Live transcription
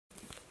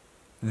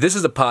This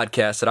is a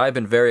podcast that I've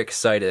been very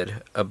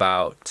excited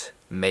about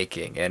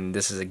making, and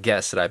this is a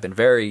guest that I've been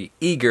very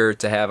eager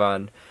to have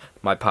on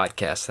my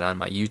podcast and on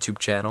my YouTube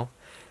channel,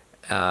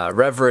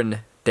 Reverend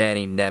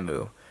Danny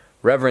Nemu.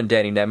 Reverend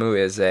Danny Nemu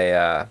is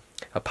a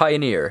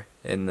pioneer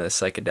in the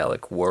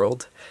psychedelic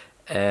world,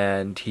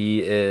 and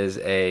he is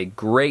a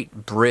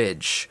great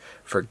bridge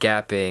for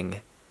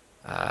gapping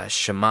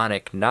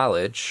shamanic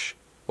knowledge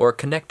or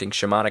connecting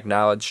shamanic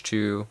knowledge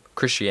to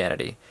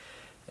Christianity.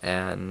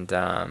 And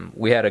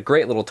we had a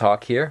great little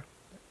talk here,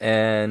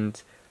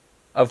 and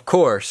of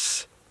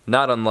course,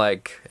 not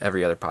unlike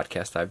every other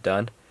podcast I've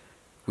done,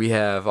 we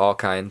have all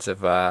kinds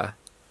of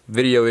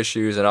video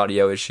issues and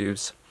audio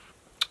issues.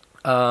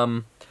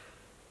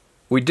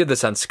 We did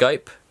this on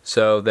Skype,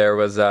 so there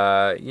was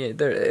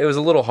it was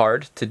a little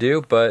hard to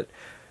do, but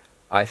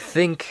I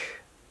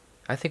think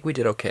we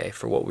did okay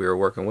for what we were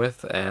working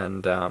with,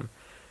 and I'm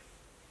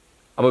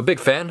a big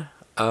fan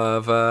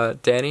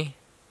of Danny,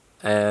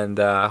 and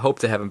I hope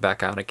to have him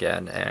back on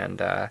again,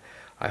 and I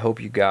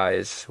hope you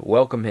guys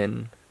welcome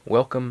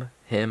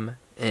him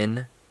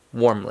in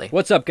warmly.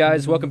 What's up,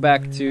 guys? Welcome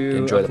back to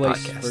Enjoy A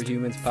Place the podcast. for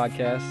Humans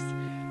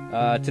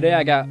podcast. Today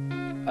I got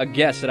a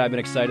guest that I've been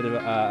excited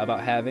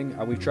about having.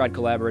 We've tried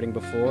collaborating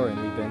before, and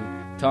we've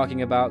been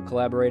talking about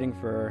collaborating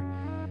for,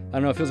 I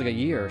don't know, it feels like a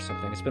year or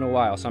something. It's been a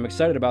while, so I'm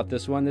excited about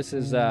this one. This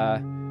is, do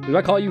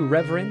I call you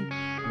Reverend?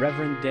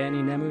 Reverend Danny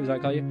Nemu, does I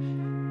call you?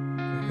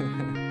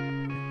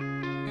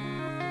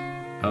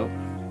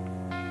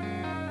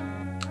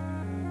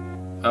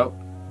 Oh.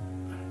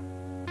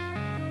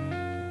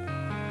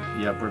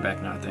 Yep, we're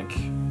back now, I think.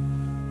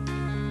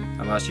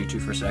 I lost you two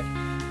for a sec.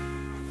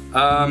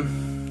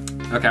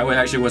 Okay, I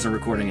actually wasn't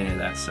recording any of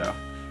that, so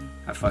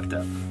I fucked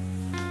up.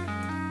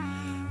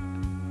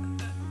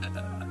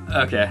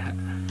 Okay.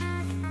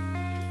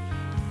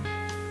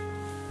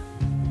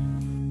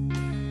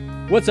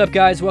 What's up,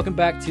 guys? Welcome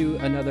back to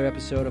another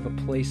episode of A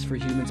Place for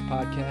Humans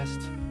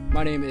podcast.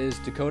 My name is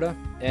Dakota,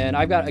 and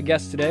I've got a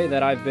guest today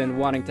that I've been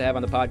wanting to have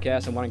on the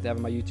podcast and wanting to have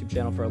on my YouTube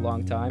channel for a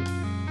long time.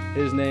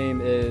 His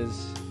name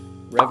is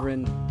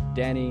Reverend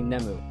Danny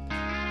Nemu,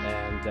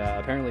 and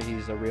apparently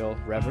he's a real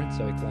reverend,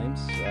 so he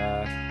claims.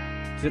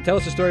 Tell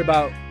us a story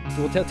about,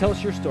 tell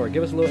us your story.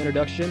 Give us a little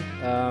introduction.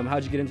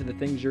 How'd you get into the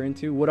things you're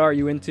into? What are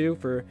you into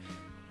for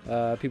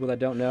people that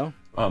don't know?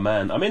 Oh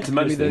man, I'm into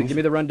most things. Give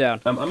me the rundown.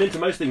 I'm into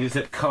most things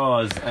except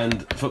cars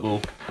and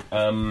football.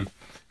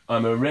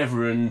 I'm a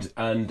reverend,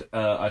 and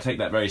I take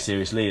that very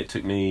seriously. It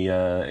took me,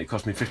 it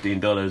cost me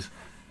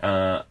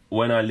 $15.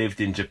 When I lived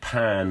in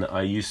Japan,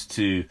 I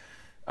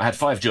had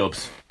 5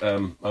 jobs.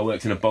 I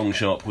worked in a bong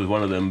shop with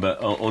one of them,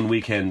 but on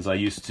weekends I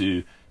used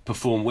to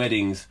perform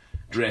weddings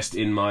dressed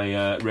in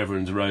my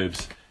reverend's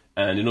robes.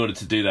 And in order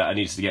to do that, I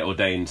needed to get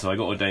ordained. So I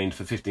got ordained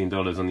for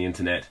 $15 on the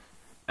internet.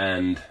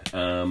 And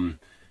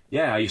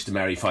I used to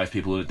marry 5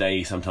 people a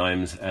day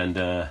sometimes,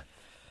 and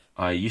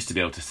I used to be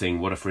able to sing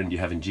 "What a Friend You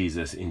Have in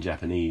Jesus" in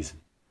Japanese,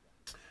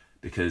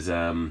 because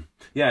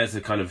it's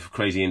a kind of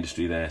crazy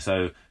industry there.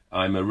 So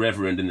I'm a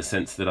reverend in the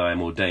sense that I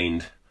am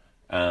ordained.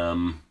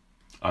 I'm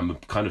a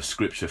kind of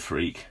scripture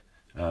freak.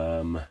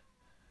 What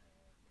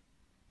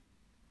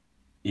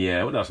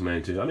else am I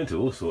into? I'm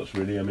into all sorts,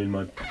 really. I mean,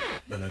 I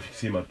don't know if you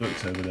see my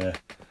books over there.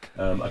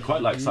 I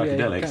quite like psychedelics.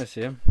 Yeah, you kind of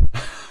see 'em.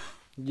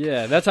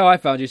 Yeah, that's how I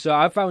found you. So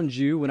I found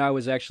you when I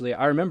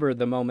remember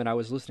the moment I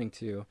was listening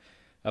to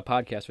a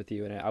podcast with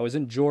you, and I was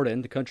in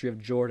Jordan, the country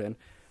of Jordan.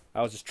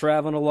 I was just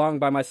traveling along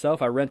by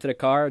myself. I rented a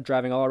car,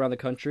 driving all around the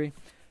country.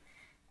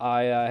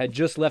 I had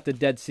just left the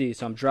Dead Sea,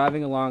 so I'm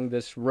driving along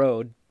this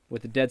road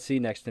with the Dead Sea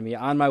next to me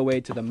on my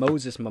way to the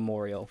Moses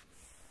Memorial.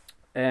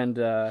 And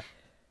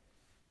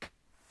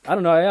I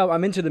don't know,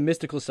 I'm into the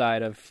mystical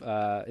side of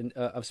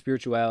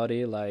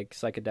spirituality, like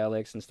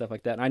psychedelics and stuff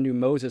like that. And I knew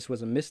Moses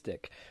was a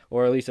mystic,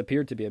 or at least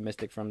appeared to be a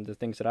mystic from the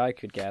things that I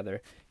could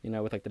gather,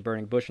 with like the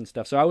burning bush and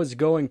stuff. So I was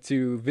going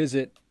to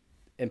visit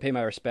and pay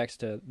my respects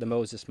to the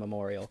Moses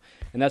Memorial.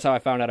 And that's how I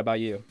found out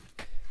about you.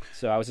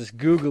 So I was just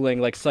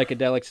Googling like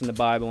psychedelics in the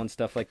Bible and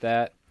stuff like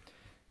that.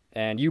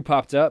 And you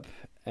popped up,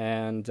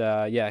 and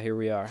here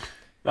we are.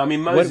 I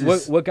mean,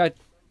 Moses... What got...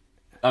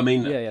 I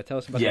mean, tell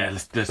us about that. Yeah,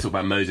 let's talk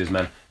about Moses,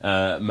 man.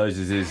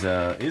 Moses is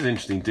an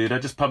interesting dude. I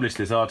just published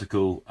this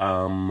article,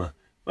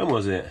 when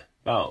was it?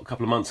 About a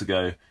couple of months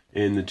ago,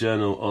 in the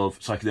Journal of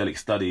Psychedelic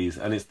Studies,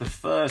 and it's the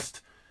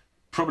first,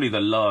 probably the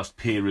last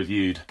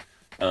peer-reviewed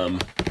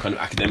kind of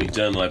academic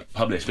journal I've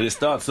published. But it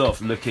starts off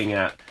looking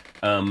at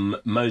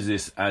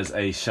Moses as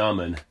a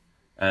shaman,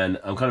 and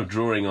I'm kind of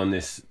drawing on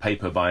this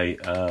paper by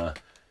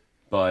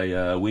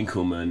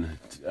Winkelmann,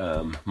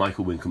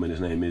 Michael Winkelmann,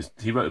 his name is.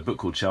 He wrote a book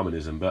called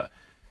Shamanism, but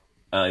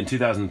in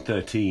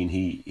 2013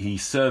 he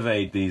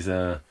surveyed these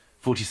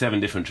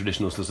 47 different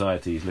traditional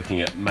societies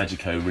looking at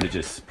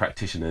magico-religious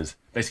practitioners,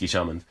 basically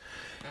shamans,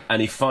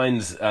 and he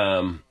finds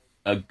a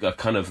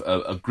kind of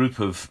a group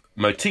of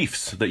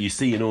motifs that you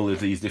see in all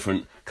of these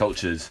different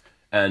cultures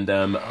And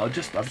I've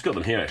just got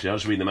them here, actually. I'll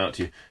just read them out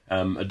to you.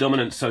 A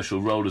dominant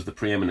social role as the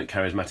preeminent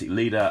charismatic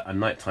leader, a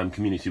nighttime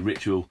community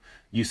ritual,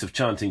 use of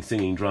chanting,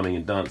 singing, drumming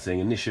and dancing,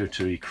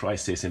 initiatory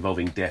crisis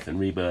involving death and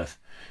rebirth,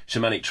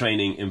 shamanic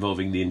training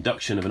involving the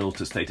induction of an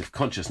altered state of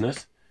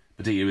consciousness,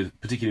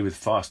 particularly with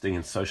fasting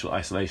and social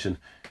isolation.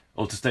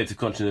 Altered states of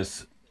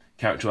consciousness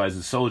characterized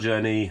the soul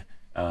journey,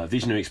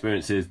 visionary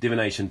experiences,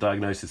 divination,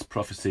 diagnosis,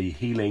 prophecy,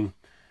 healing,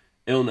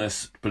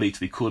 illness believed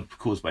to be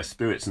caused by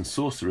spirits and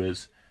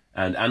sorcerers,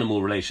 and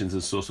animal relations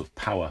as a source of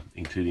power,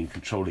 including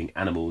controlling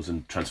animals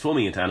and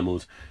transforming into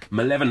animals,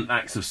 malevolent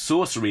acts of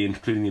sorcery,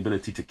 including the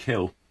ability to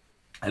kill,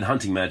 and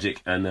hunting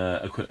magic, and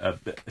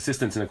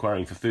assistance in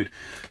acquiring for food.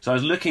 So I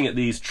was looking at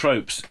these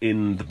tropes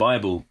in the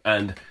Bible,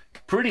 and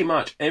pretty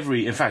much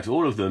in fact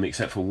all of them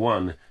except for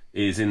one,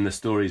 is in the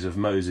stories of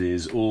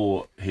Moses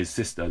or his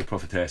sister, the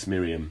prophetess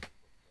Miriam,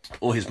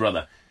 or his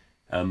brother.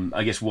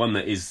 I guess one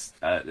that is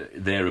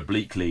there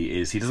obliquely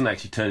is he doesn't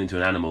actually turn into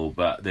an animal,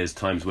 but there's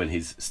times when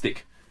his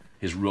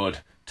rod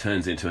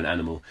turns into an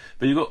animal.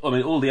 But you've got,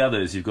 all the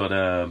others. You've got,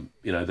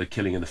 the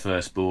killing of the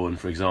firstborn,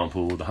 for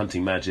example, the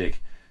hunting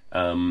magic.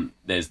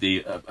 There's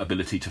the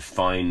ability to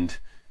find,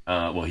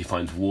 he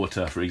finds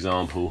water, for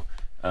example,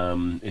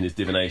 in his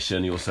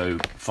divination. He also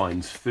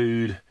finds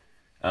food,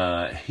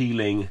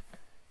 healing,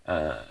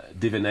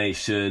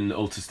 divination,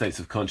 altered states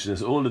of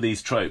consciousness. All of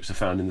these tropes are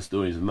found in the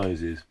stories of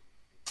Moses.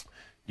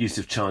 Use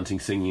of chanting,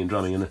 singing and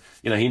drumming. And,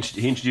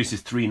 he introduces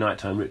 3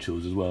 nighttime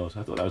rituals as well. So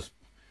I thought that was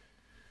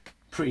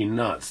pretty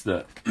nuts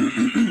that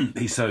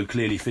he so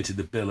clearly fitted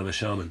the bill of a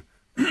shaman.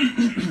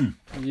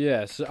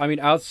 Yes,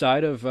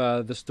 outside of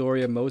the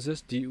story of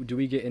Moses, do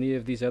we get any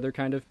of these other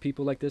kind of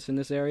people like this in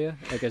this area?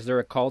 Like, is there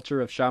a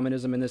culture of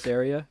shamanism in this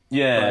area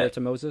prior to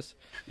Moses?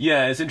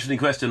 Yeah, it's an interesting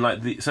question.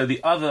 Like the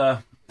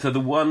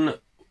one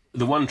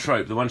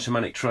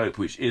shamanic trope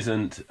which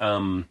isn't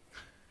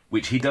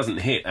which he doesn't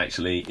hit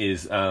actually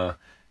is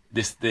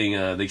this thing,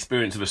 the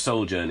experience of a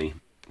soul journey.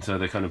 So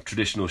the kind of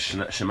traditional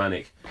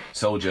shamanic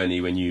soul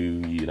journey when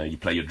you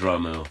play your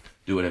drum or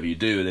do whatever you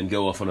do and then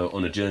go off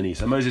on a journey.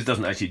 So Moses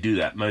doesn't actually do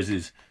that.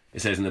 Moses,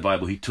 it says in the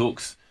Bible, he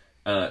talks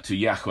to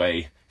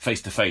Yahweh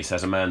face to face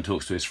as a man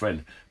talks to his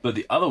friend. But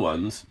the other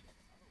ones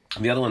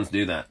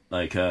do that.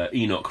 Like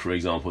Enoch, for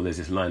example, there's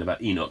this line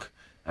about Enoch,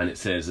 and it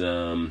says,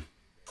 and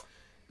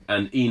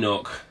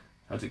Enoch,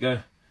 how's it go?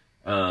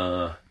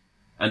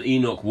 And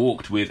Enoch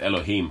walked with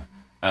Elohim,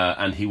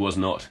 and he was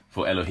not,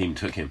 for Elohim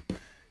took him.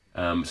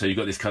 So you've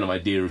got this kind of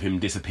idea of him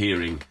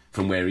disappearing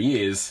from where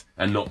he is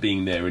and not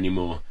being there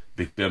anymore,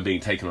 being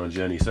taken on a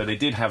journey. So they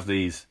did have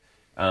these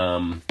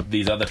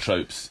other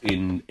tropes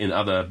in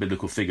other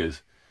biblical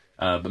figures,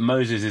 but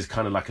Moses is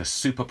kind of like a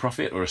super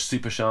prophet or a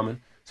super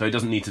shaman, so he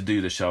doesn't need to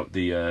do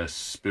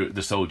the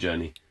soul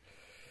journey.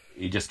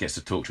 He just gets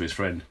to talk to his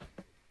friend.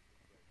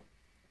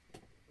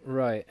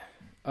 Right.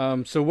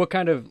 So what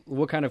kind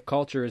of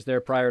culture is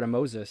there prior to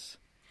Moses,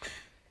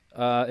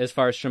 as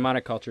far as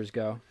shamanic cultures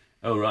go?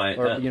 Oh, right.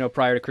 Or,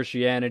 prior to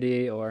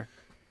Christianity, or...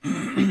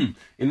 In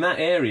that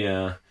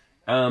area,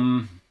 that's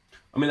an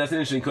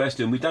interesting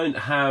question. We don't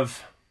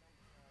have...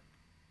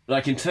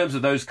 Like, in terms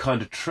of those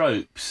kind of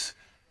tropes,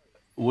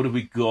 what have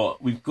we got?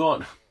 You've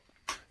got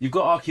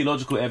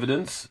archaeological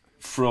evidence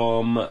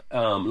from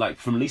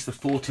at least the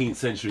 14th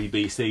century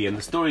BC, and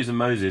the stories of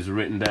Moses were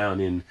written down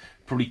in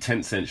probably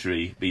 10th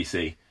century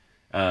BC.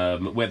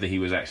 Whether he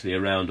was actually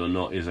around or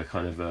not is a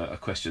kind of a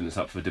question that's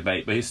up for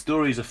debate. But his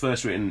stories are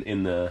first written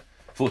in the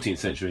 14th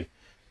century,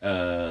 in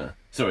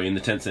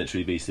the 10th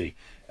century BC.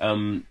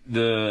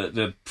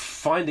 The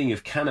finding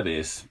of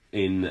cannabis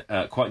in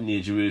quite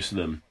near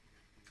Jerusalem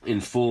in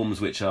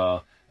forms which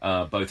are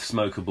both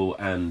smokable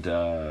and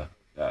kind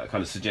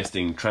of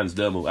suggesting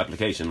transdermal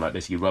application, like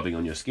basically rubbing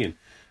on your skin,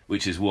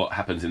 which is what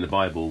happens in the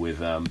Bible with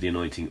the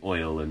anointing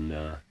oil.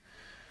 And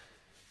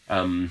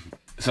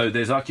so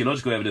there's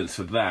archaeological evidence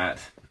for that.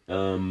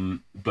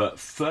 But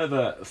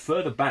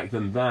further back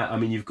than that,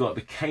 you've got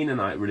the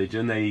Canaanite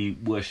religion. They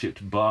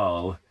worshipped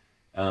Baal,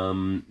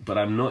 but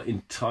I'm not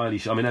entirely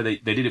sure. They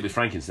did it with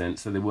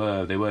frankincense, so they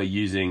were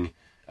using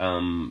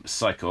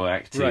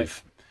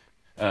psychoactive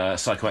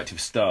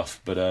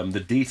stuff. But the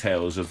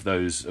details of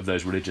those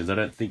religions, I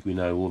don't think we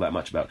know all that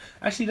much about.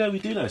 Actually, no, we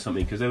do know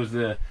something, because there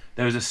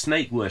was a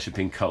snake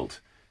worshipping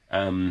cult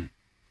in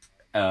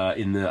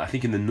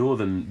the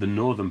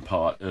northern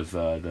part of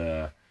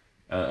the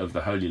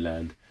Holy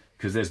Land.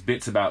 Because there's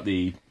bits about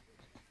the,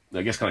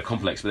 I guess, kind of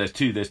complex, but there's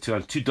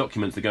two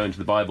documents that go into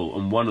the Bible,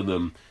 and one of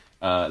them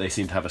they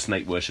seem to have a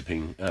snake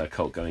worshipping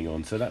cult going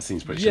on. So that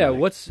seems pretty. Yeah,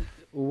 what's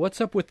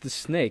up with the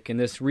snake and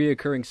this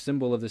reoccurring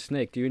symbol of the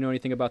snake? Do you know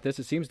anything about this?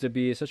 It seems to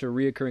be such a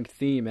reoccurring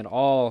theme in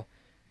all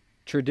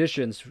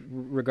traditions,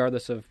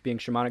 regardless of being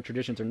shamanic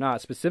traditions or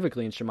not.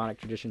 Specifically in shamanic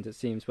traditions, it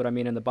seems. But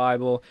in the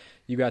Bible,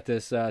 you got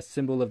this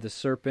symbol of the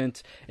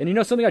serpent,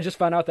 and something I just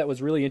found out that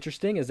was really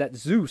interesting is that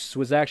Zeus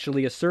was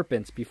actually a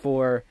serpent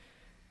before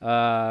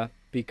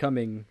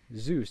becoming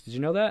Zeus. Did you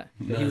know that?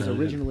 That he was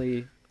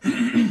originally...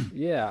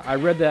 Yeah, I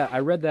read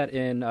that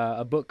in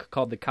a book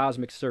called The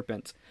Cosmic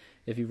Serpent,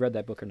 if you've read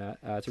that book or not.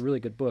 It's a really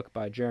good book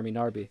by Jeremy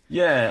Narby.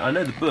 Yeah, I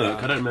know the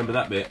book. I don't remember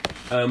that bit.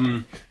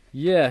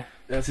 Yeah,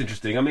 that's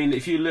interesting. I mean,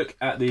 if you look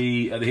at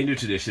the Hindu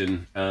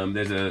tradition,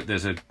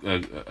 there's a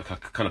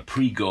kind of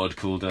pre-god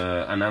called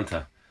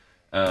Ananta,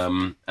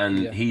 and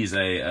he's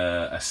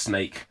a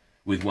snake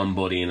with one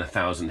body and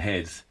 1,000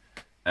 heads,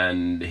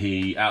 and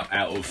he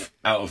out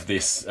of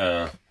this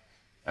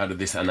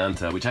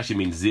Ananta, which actually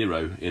means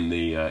zero in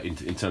the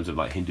in terms of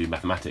like Hindu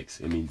mathematics.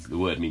 The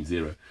word means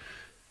zero.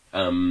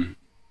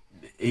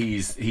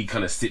 He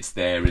kind of sits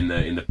there in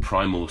the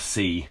primal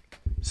sea.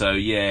 So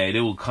yeah, it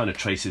all kind of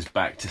traces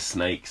back to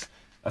snakes.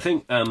 I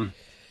think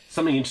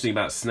something interesting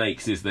about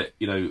snakes is that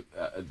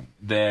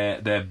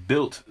they're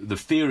built. The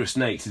fear of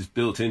snakes is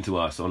built into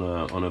us on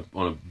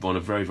a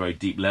very, very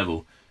deep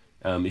level.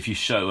 If you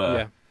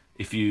show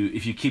if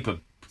you keep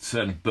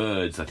certain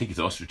birds, I think it's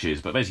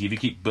ostriches, but basically if you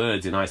keep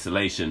birds in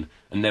isolation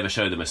and never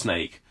show them a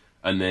snake,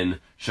 and then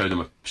show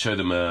them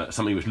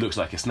something which looks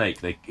like a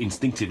snake, they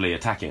instinctively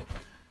attack it.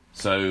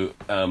 So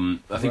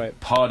I think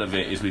part of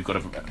it is we've got a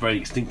very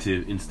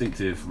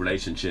instinctive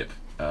relationship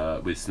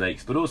with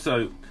snakes, but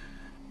also,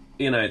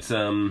 it's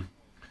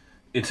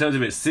in terms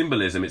of its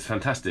symbolism, it's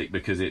fantastic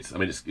because it's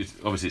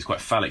obviously it's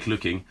quite phallic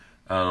looking.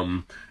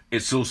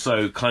 It's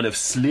also kind of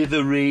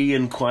slithery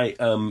and quite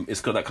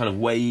it's got that kind of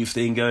wave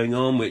thing going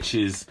on, which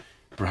is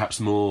perhaps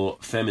more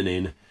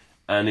feminine,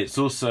 and it's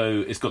got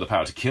the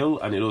power to kill,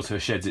 and it also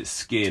sheds its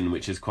skin,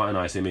 which is quite a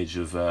nice image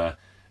of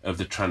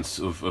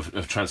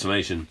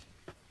transformation.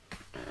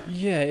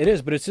 Yeah, it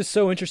is, but it's just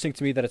so interesting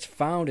to me that it's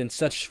found in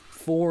such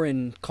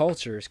foreign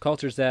cultures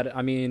that,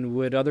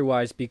 would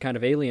otherwise be kind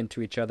of alien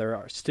to each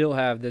other, still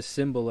have this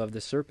symbol of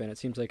the serpent. It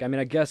seems like,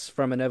 I guess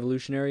from an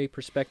evolutionary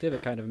perspective,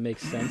 it kind of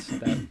makes sense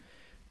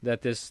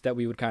that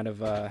we would kind of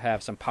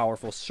have some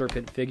powerful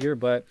serpent figure,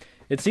 but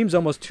it seems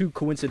almost too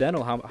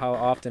coincidental how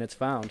often it's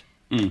found.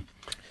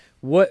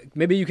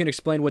 Maybe you can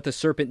explain what the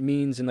serpent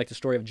means in like the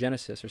story of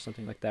Genesis or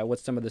something like that.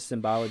 What's some of the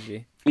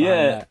symbology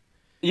behind that?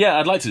 Yeah,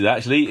 I'd like to do that,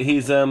 actually.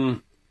 He's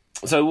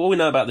so what we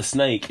know about the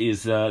snake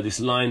is this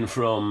line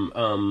from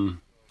I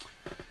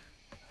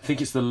think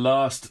it's the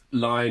last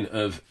line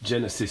of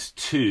Genesis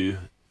 2.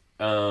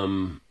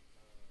 No,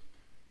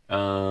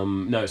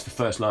 it's the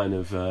first line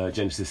of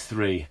Genesis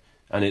 3,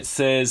 and it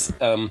says,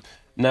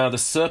 "Now the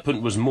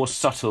serpent was more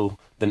subtle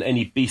than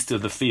any beast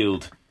of the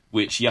field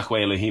which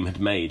Yahweh Elohim had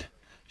made."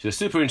 It's a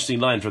super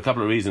interesting line for a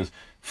couple of reasons.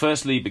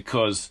 Firstly,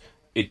 because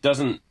it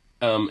doesn't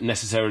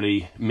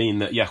necessarily mean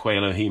that Yahweh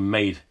Elohim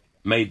made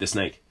the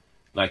snake.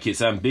 Like,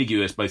 it's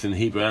ambiguous both in the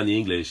Hebrew and the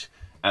English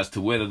as to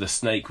whether the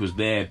snake was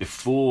there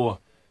before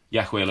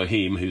Yahweh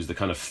Elohim, who's the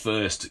kind of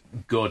first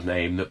God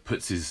name that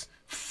puts his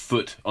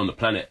foot on the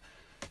planet,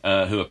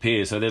 who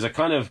appears. So there's a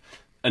kind of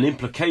an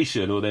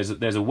implication, or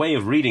there's a way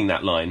of reading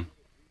that line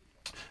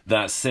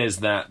that says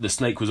that the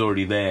snake was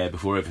already there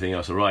before everything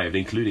else arrived,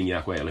 including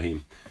Yahweh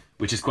Elohim,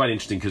 which is quite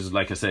interesting because,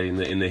 like I say, in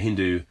the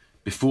Hindu,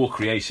 before the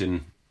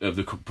creation of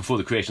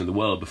the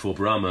world, before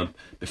Brahma,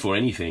 before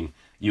anything,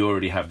 you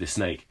already have this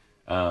snake.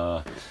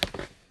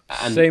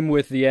 Same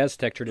with the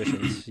Aztec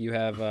traditions. You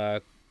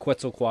have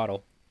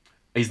Quetzalcoatl.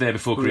 He's there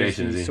before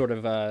creation, is he? Sort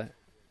of.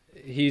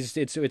 It's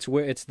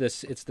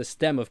the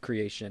stem of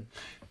creation.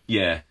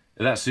 Yeah,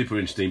 that's super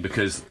interesting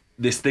because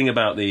this thing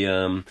about the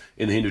in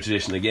the Hindu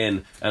tradition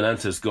again,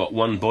 Ananta's got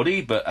one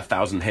body but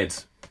 1,000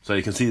 heads. So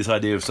you can see this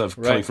idea of sort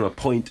of coming from a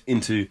point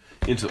into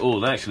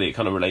all. And actually, it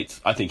kind of relates.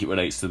 I think it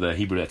relates to the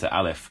Hebrew letter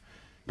Aleph,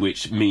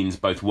 which means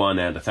both 1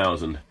 and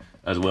 1,000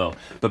 as well.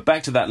 But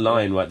back to that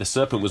line, right? The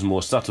serpent was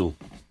more subtle.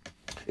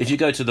 If you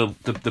go to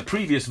the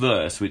previous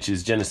verse, which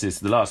is Genesis,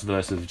 the last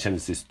verse of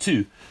Genesis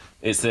 2,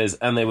 it says,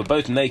 "And they were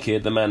both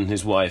naked, the man and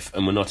his wife,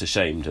 and were not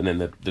ashamed." And then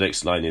the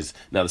next line is,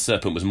 "Now the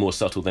serpent was more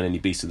subtle than any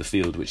beast of the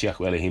field which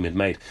Yahweh Elohim had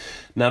made."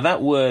 Now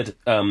that word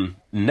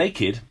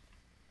naked,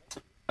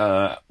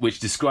 which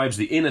describes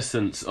the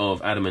innocence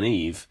of Adam and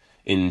Eve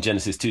in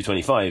Genesis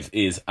 2:25,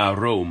 is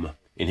arom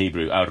in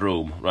Hebrew,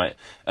 arom, right?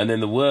 And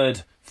then the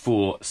word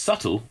for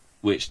subtle,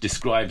 which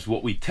describes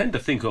what we tend to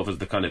think of as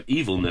the kind of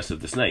evilness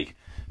of the snake,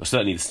 or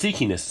certainly the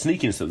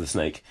sneakiness of the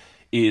snake,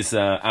 is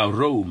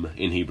arom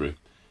in Hebrew.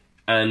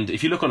 And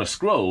if you look on a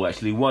scroll,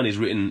 actually, one is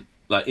written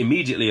like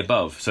immediately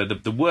above, so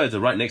the words are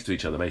right next to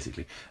each other,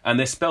 basically, and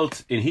they're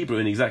spelt in Hebrew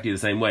in exactly the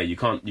same way. You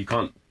can't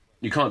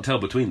tell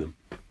between them.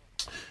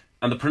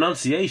 And the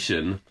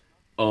pronunciation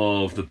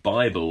of the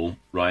Bible,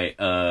 right,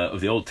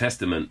 of the Old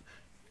Testament,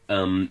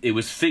 it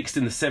was fixed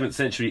in the 7th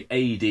century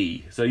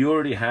AD. So you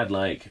already had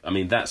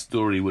that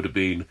story would have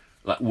been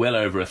like well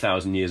over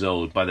 1,000 years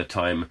old by the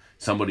time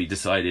somebody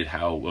decided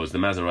the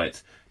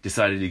Masoretes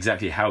decided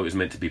exactly how it was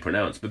meant to be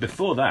pronounced. But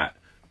before that,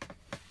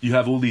 you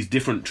have all these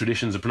different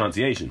traditions of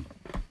pronunciation,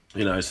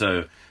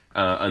 so,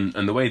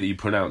 and the way that you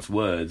pronounce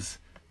words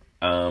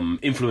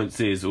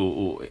influences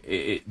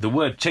the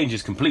word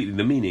changes completely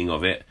the meaning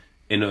of it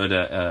in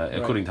order,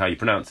 according to how you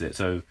pronounce it.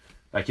 So,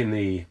 like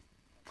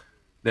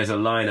there's a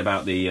line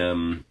about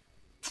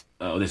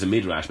there's a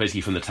midrash,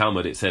 basically from the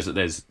Talmud. It says that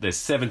there's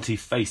 70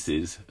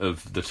 faces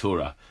of the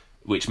Torah,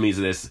 which means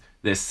that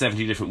there's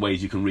 70 different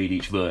ways you can read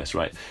each verse,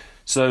 right?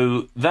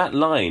 So that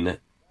line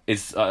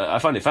is, I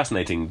find it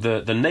fascinating.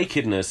 The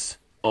nakedness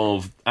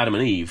of Adam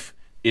and Eve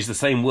is the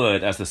same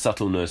word as the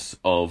subtleness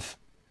of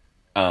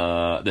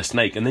the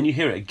snake. And then you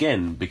hear it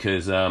again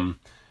because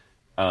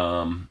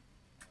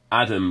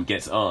Adam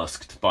gets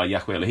asked by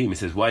Yahweh Elohim, he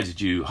says, why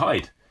did you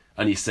hide?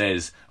 And he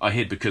says, I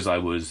hid because I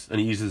was, and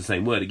he uses the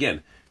same word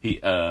again,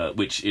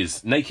 which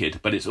is naked,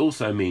 but it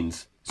also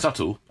means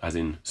subtle, as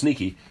in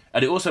sneaky,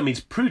 and it also means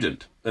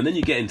prudent. And then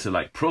you get into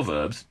like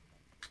Proverbs,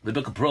 the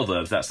book of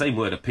Proverbs, that same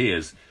word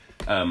appears,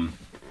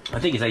 I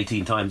think it's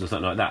 18 times or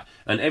something like that,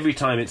 and every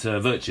time it's a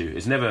virtue.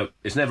 It's never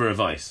a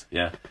vice.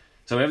 Yeah.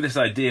 So we have this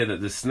idea that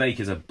the snake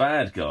is a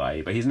bad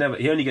guy, but he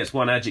only gets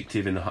one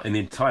adjective in the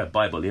entire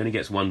Bible. He only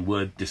gets one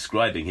word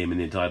describing him in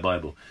the entire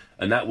Bible,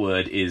 and that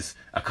word is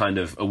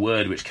a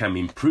word which can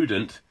mean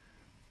prudent,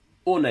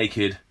 or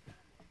naked,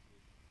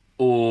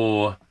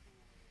 or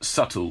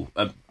subtle.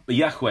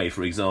 Yahweh,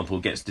 for example,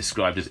 gets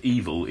described as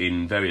evil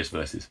in various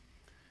verses.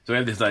 So we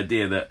have this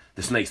idea that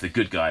the snake's the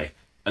good guy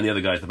and the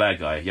other guy's the bad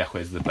guy.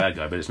 Yahweh's the bad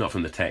guy, but it's not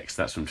from the text.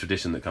 That's from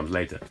tradition that comes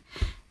later.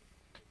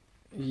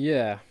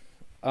 Yeah.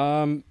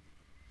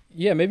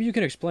 Yeah, maybe you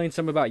can explain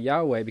something about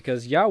Yahweh,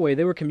 because Yahweh,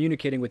 they were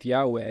communicating with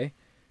Yahweh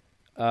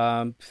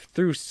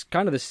through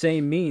kind of the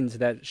same means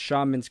that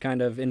shamans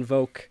kind of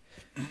invoke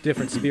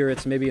different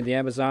spirits, maybe in the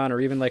Amazon,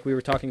 or even like we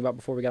were talking about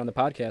before we got on the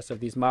podcast,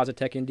 of these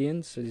Mazatec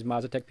Indians, or these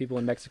Mazatec people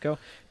in Mexico.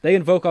 They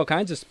invoke all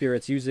kinds of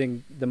spirits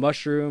using the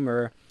mushroom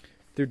or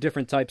through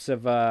different types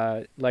of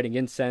lighting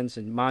incense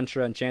and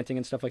mantra and chanting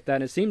and stuff like that.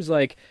 And it seems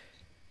like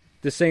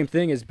the same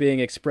thing is being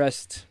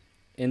expressed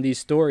in these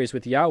stories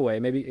with Yahweh,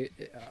 maybe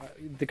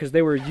because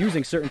they were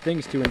using certain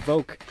things to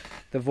invoke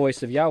the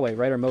voice of Yahweh,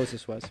 right? Or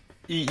Moses was.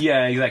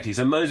 Yeah, exactly.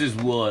 So Moses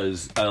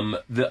was.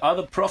 The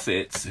other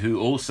prophets who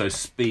also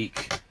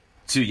speak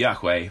to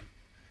Yahweh,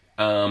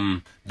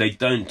 they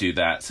don't do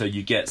that. So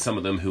you get some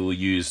of them who will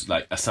use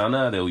like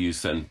asana, they'll use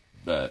certain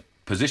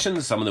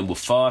positions. Some of them will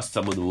fast,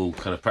 some of them will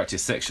kind of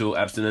practice sexual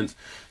abstinence,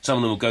 some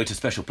of them will go to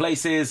special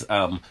places,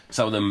 some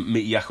of them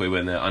meet Yahweh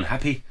when they're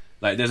unhappy.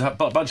 Like there's a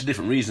bunch of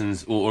different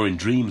reasons, or in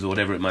dreams or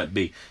whatever it might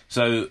be.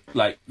 So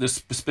like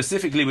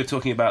specifically we're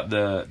talking about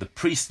the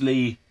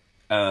priestly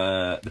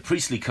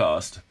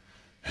caste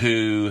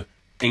who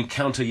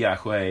encounter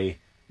Yahweh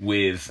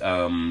with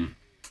in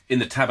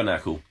the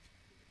tabernacle.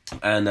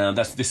 And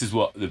this is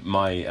what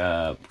my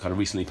kind of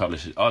recently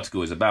published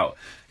article is about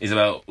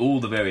all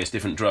the various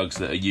different drugs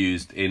that are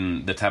used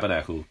in the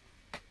tabernacle.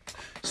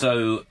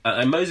 So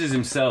and Moses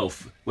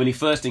himself, when he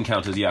first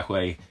encounters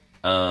Yahweh,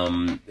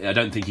 I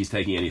don't think he's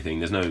taking anything.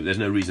 There's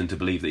no reason to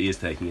believe that he is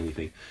taking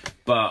anything.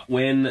 But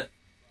when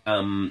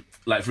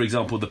like for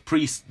example the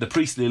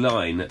priestly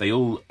line, they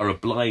all are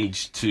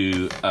obliged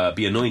to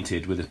be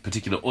anointed with a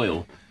particular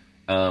oil,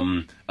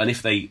 and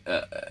if they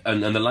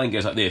and the line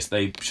goes like this: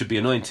 they should be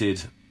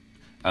anointed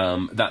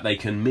that they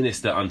can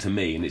minister unto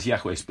me, and it's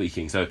Yahweh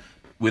speaking. So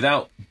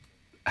without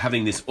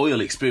having this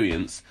oil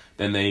experience,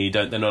 then they're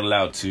not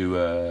allowed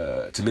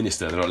to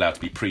minister. They're not allowed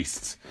to be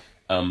priests.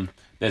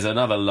 There's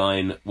another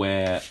line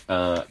where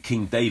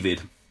King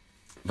David,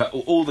 but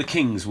all the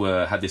kings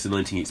had this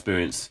anointing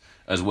experience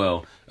as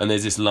well. And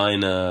there's this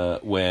line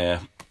where,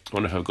 I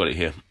wonder if I've got it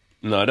here.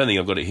 No, I don't think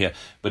I've got it here.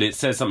 But it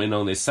says something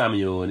along this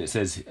Samuel, and it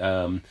says,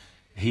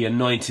 he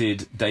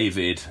anointed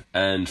David,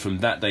 and from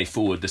that day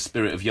forward, the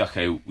spirit of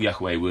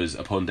Yahweh was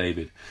upon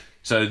David.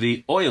 So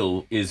the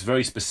oil is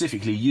very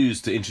specifically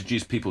used to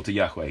introduce people to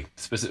Yahweh,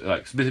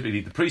 specifically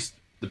the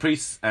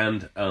priests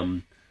and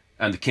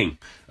the king.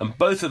 And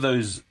both of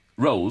those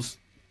roles,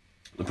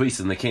 the priest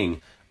and the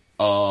king,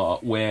 are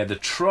where the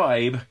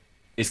tribe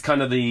is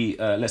kind of the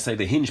let's say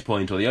the hinge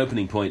point or the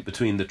opening point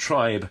between the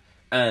tribe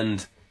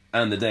and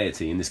the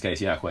deity, in this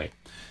case Yahweh.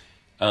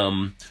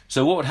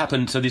 So what would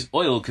happen? So this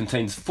oil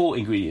contains 4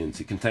 ingredients.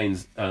 It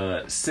contains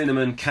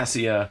cinnamon,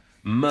 cassia,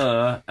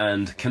 myrrh,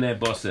 and caneh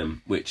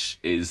bossem, which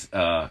is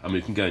I mean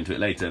we can go into it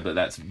later, but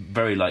that's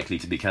very likely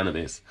to be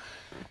cannabis.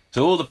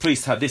 So all the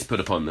priests had this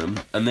put upon them,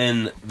 and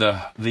then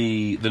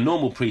the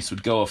normal priests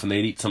would go off and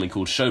they'd eat something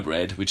called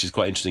showbread, which is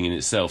quite interesting in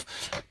itself.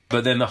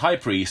 But then the high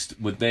priest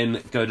would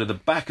then go to the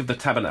back of the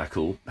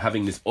tabernacle,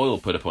 having this oil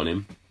put upon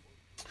him.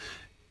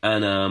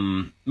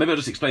 And maybe I'll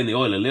just explain the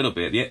oil a little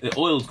bit. The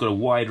oil's got a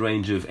wide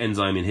range of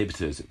enzyme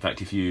inhibitors. In fact,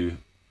 if you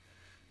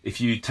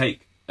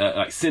take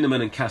like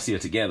cinnamon and cassia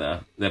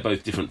together, they're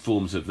both different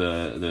forms of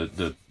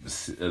the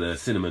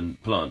cinnamon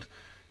plant,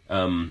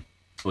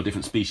 or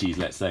different species,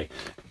 let's say.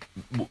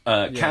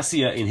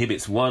 Cassia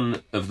inhibits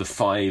one of the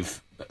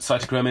 5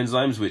 cytochrome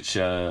enzymes,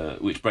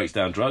 which breaks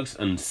down drugs,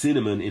 and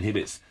cinnamon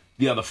inhibits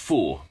the other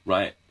 4.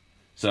 Right,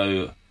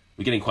 so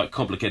we're getting quite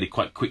complicated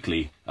quite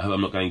quickly. I hope I'm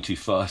not going too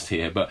fast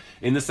here, but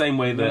in the same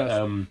way that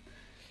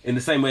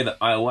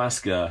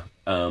ayahuasca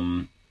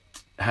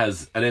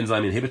has an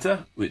enzyme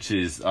inhibitor, which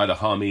is either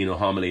harmine or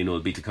harmaline or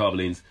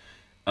beta-carbolines,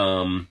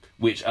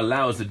 which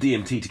allows the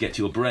DMT to get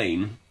to your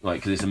brain, right?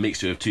 Because it's a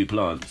mixture of 2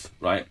 plants,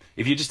 right?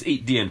 If you just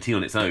eat DMT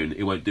on its own,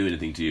 it won't do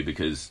anything to you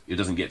because it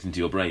doesn't get into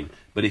your brain.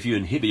 But if you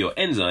inhibit your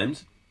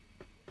enzymes,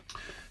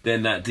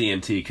 then that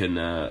DMT can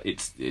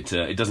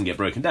it doesn't get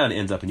broken down. It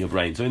ends up in your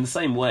brain. So in the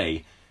same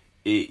way,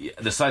 the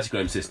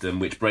cytochrome system,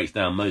 which breaks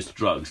down most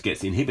drugs,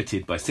 gets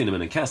inhibited by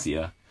cinnamon and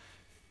cassia.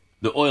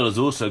 The oil has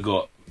also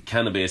got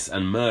cannabis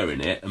and myrrh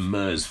in it, and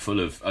myrrh's full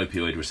of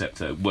opioid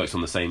receptor, works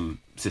on the same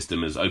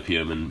system as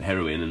opium and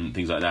heroin and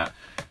things like that.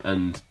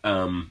 And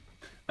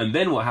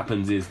then what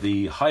happens is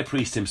the high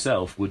priest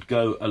himself would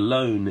go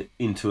alone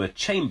into a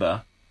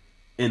chamber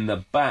in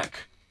the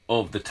back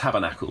of the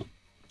tabernacle.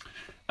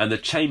 And the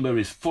chamber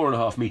is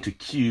 4.5 meter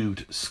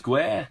cubed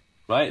square,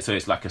 right? So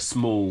it's like a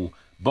small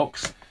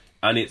box,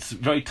 and it's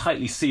very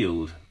tightly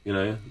sealed. You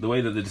know, the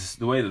way that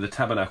the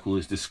tabernacle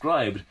is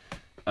described,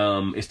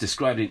 it's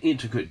described in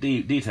intricate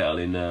detail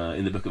in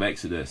the book of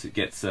Exodus. It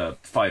gets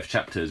 5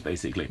 chapters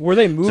basically. Were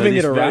they moving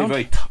it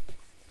around?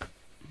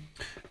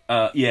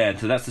 Yeah,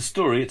 so that's the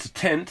story. It's a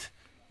tent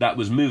that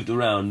was moved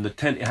around. The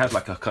tent, it has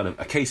like a kind of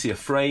acacia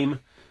frame,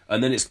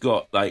 and then it's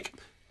got like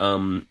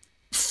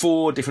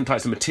 4 different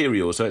types of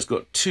material. So it's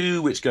got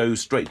 2 which go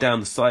straight down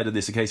the side of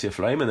this acacia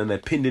frame, and then they're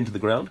pinned into the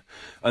ground.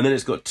 And then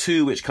it's got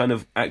 2 which kind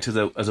of act as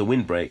a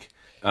windbreak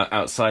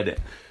outside it.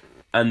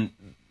 And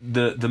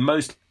the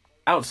most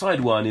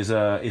outside one is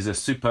a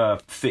super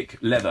thick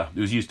leather. It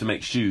was used to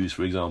make shoes,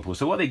 for example.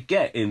 So what they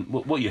get in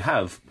what you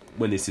have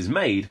when this is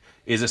made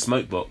is a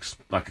smoke box,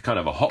 like a kind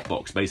of a hot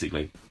box,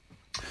 basically.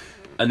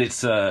 And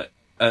it's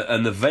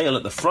and the veil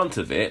at the front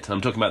of it,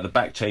 I'm talking about the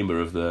back chamber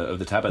of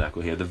the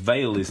tabernacle here, the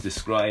veil is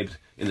described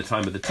in the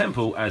time of the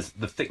temple as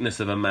the thickness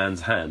of a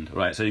man's hand,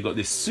 right? So you've got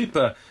this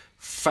super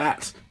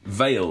fat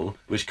veil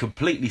which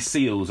completely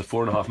seals a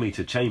 4.5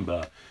 meter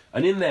chamber.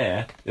 And in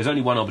there's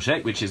only one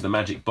object, which is the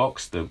magic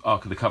box, the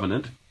Ark of the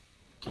Covenant,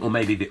 or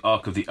maybe the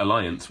Ark of the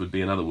Alliance would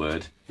be another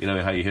word. You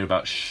know how you hear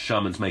about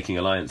shamans making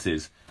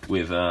alliances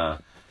with their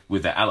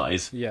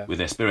allies, with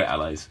their spirit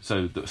allies.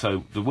 So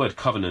the word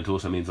covenant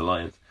also means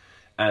alliance.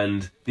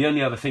 And the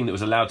only other thing that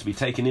was allowed to be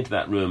taken into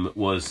that room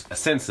was a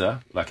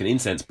censer, like an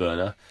incense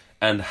burner,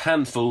 and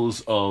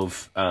handfuls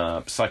of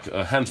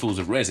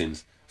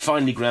resins,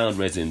 finely ground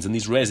resins. And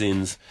these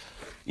resins,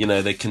 you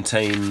know, they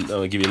contain,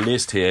 I'll give you a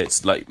list here,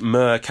 it's like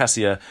myrrh,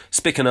 cassia,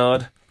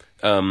 spikenard,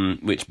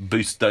 which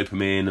boosts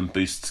dopamine and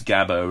boosts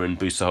GABA and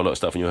boosts a whole lot of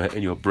stuff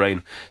in your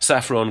brain.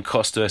 Saffron,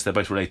 costus, they're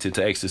both related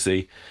to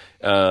ecstasy.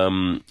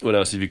 What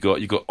else have you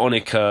got? You've got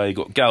onica, you've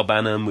got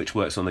galbanum, which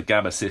works on the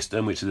GABA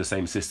system, which is the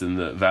same system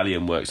that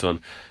Valium works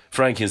on.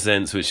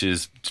 Frankincense, which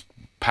is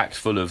packed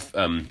full of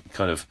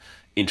kind of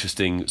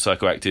interesting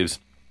psychoactives.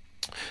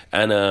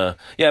 And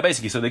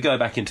basically, so they go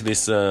back into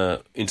this.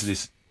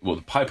 Well,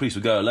 the high priest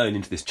would go alone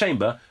into this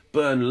chamber,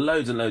 burn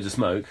loads and loads of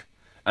smoke,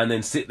 and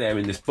then sit there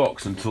in this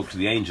box and talk to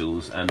the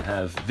angels and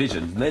have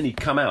visions. And then he'd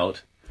come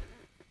out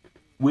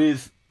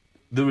with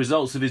the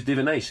results of his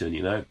divination,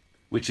 you know,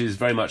 which is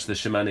very much the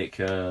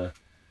shamanic,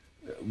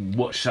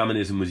 what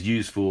shamanism was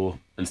used for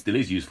and still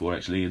is used for,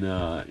 actually, in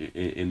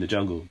the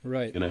jungle.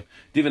 Right. You know,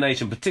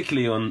 divination,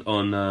 particularly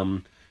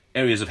on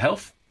areas of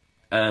health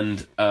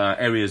and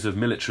areas of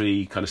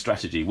military kind of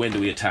strategy. When do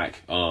we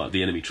attack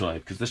the enemy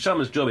tribe? Because the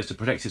shaman's job is to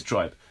protect his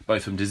tribe,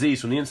 both from disease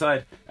from the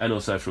inside and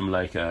also from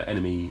like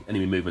enemy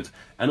movements,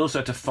 and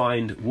also to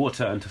find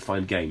water and to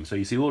find game. So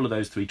you see all of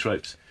those 3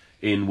 tropes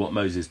in what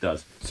Moses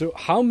does. So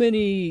how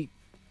many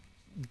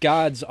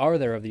gods are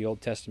there of the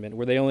Old Testament?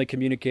 Were they only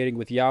communicating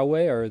with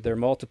Yahweh, or is there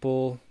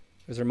multiple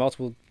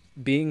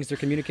beings they're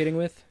communicating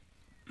with?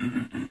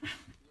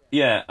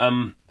 Yeah,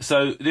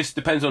 so this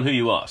depends on who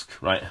you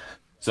ask, right?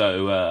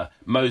 So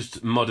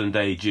most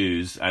modern-day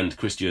Jews and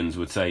Christians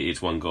would say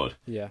it's one God.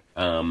 Yeah.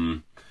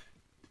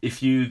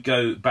 If you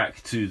go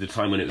back to the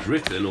time when it was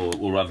written,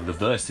 or rather the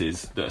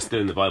verses that are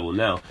still in the Bible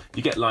now,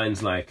 you get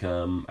lines like,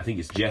 I think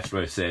it's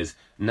Jethro says,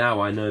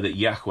 "Now I know that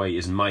Yahweh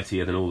is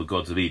mightier than all the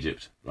gods of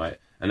Egypt," right?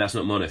 And that's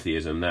not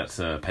monotheism, that's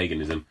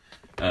paganism.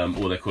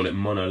 Or they call it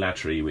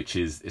monolatry, which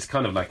is, it's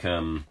kind of like,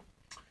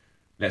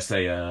 let's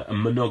say, a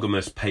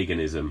monogamous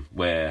paganism,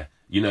 where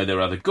you know there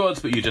are other gods,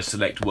 but you just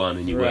select one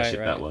and you worship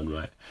that one,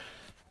 right?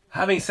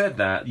 Having said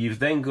that, you've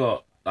then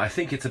got, I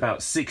think it's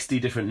about 60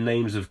 different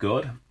names of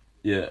God.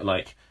 Yeah,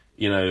 like,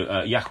 you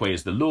know, Yahweh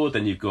is the Lord.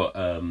 Then you've got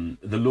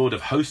the Lord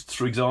of Hosts,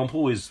 for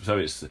example, it's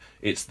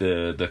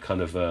the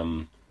kind of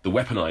the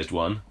weaponized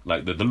one,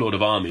 like the Lord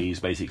of Armies,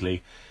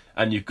 basically.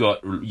 And you've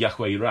got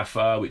Yahweh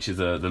Rapha, which is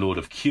the Lord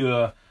of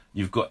Cure.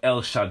 You've got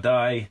El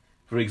Shaddai,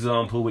 for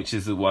example, which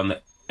is the one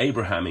that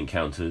Abraham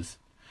encounters.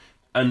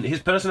 And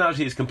his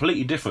personality is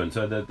completely different.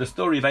 So the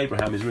story of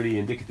Abraham is really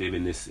indicative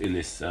in this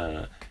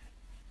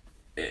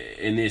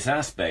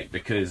aspect,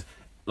 because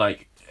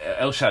like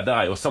El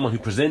Shaddai, or someone who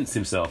presents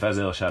himself as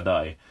El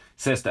Shaddai,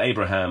 says to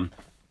Abraham,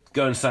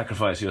 "Go and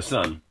sacrifice your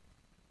son,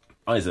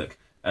 Isaac."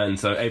 And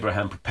so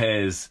Abraham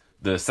prepares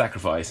the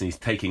sacrifice, and he's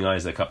taking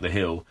Isaac up the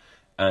hill.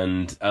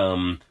 And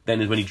then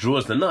when he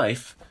draws the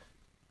knife,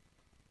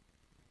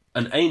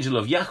 an angel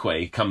of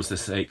Yahweh comes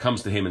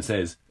to him and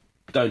says,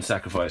 "Don't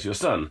sacrifice your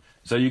son."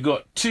 So you've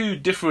got 2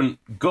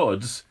 different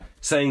gods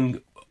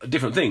saying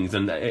different things,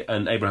 and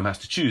Abraham has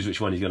to choose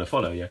which one he's going to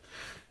follow. Yeah.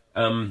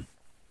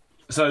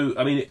 So,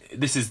 I mean,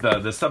 this is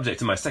the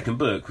subject of my second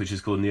book, which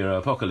is called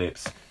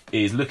Neuroapocalypse,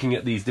 is looking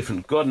at these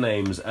different god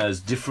names as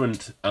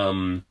different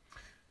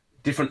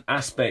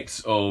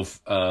aspects of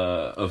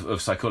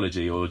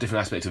psychology, or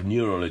different aspects of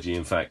neurology,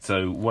 in fact.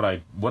 So what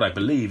I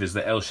believe is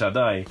that El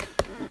Shaddai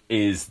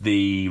is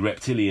the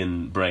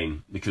reptilian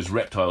brain, because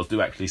reptiles do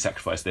actually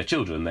sacrifice their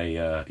children.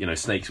 They,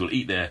 snakes will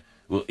eat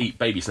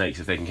baby snakes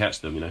if they can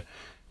catch them,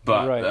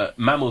 But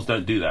mammals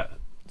don't do that.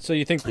 So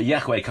you think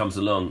Yahweh comes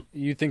along.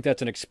 You think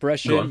that's an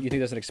expression? You think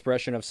that's an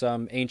expression of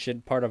some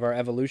ancient part of our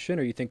evolution,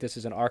 or you think this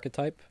is an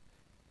archetype?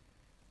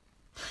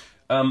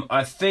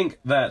 I think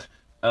that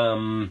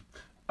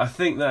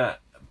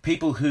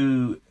people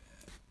who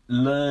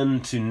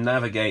learn to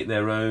navigate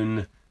their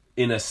own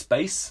inner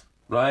space,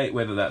 right,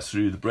 whether that's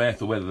through the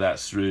breath or whether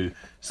that's through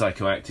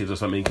psychoactives or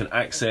something, can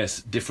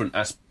access different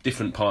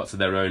parts of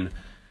their own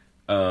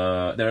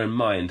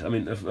mind. I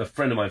mean, a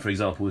friend of mine, for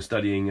example, was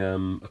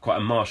studying quite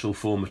a martial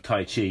form of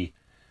Tai Chi,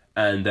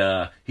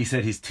 and he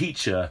said his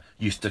teacher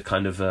used to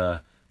kind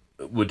of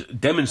would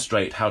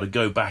demonstrate how to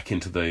go back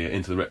into the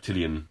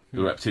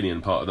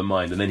reptilian part of the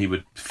mind, and then he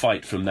would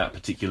fight from that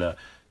particular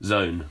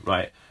zone,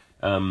 right?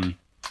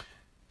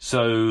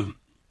 So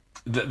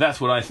that's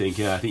what I think.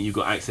 I think you've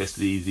got access to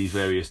these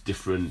various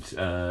different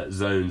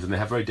zones, and they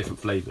have very different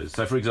flavors.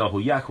 So, for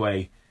example,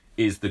 Yahweh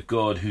is the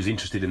god who's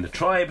interested in the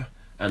tribe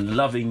and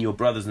loving your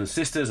brothers and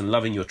sisters and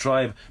loving your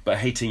tribe, but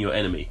hating your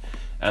enemy,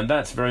 and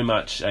that's very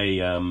much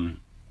an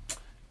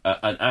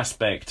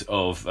aspect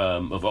of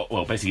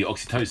basically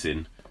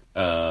oxytocin.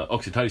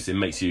 Oxytocin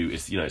makes you,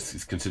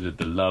 it's considered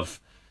the love.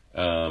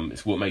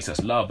 It's what makes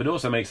us love, but it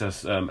also makes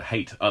us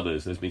hate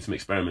others. There's been some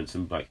experiments,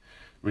 and like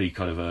really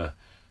kind of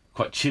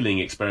quite chilling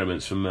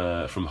experiments from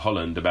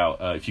Holland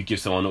about if you give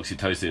someone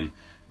oxytocin,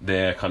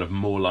 they're kind of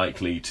more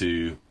likely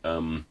to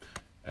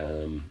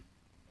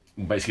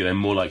basically they're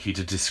more likely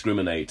to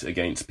discriminate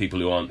against people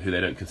who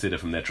they don't consider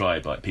from their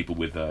tribe, like people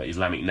with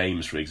Islamic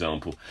names, for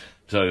example.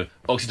 So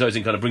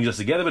oxytocin kind of brings us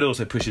together, but it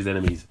also pushes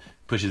enemies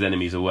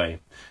away.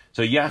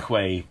 So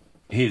Yahweh,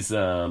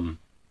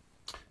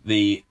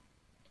 the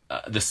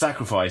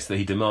sacrifice that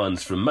he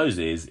demands from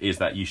Moses is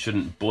that you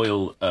shouldn't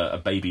boil a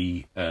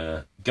baby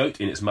goat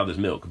in its mother's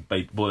milk,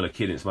 boil a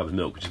kid in its mother's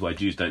milk, which is why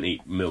Jews don't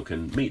eat milk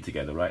and meat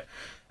together, right?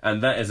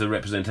 And that is a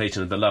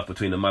representation of the love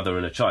between a mother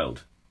and a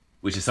child,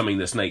 which is something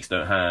that snakes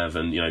don't have,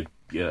 and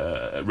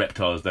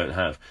reptiles don't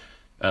have.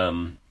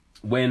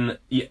 When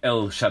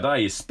El Shaddai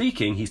is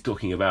speaking, he's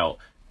talking about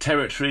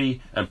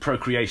territory and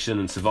procreation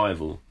and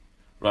survival,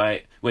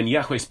 right? When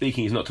Yahweh's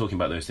speaking, he's not talking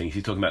about those things.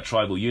 He's talking about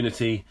tribal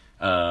unity.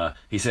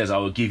 He says, "I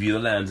will give you the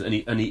land,"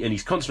 and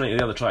he's concentrating on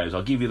the other tribes.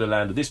 "I'll give you the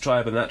land of this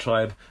tribe and that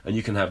tribe, and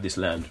you can have this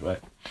land," right?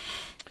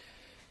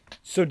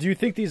 So, do you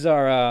think these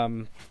are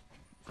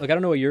I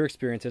don't know what your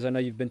experience is. I know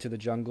you've been to the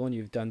jungle and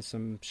you've done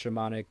some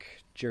shamanic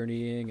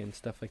journeying and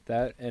stuff like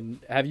that. And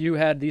have you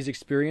had these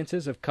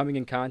experiences of coming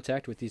in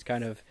contact with these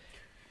kind of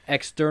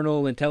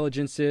external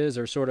intelligences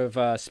or sort of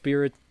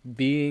spirit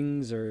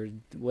beings, or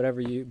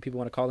whatever people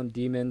want to call them,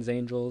 demons,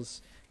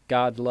 angels,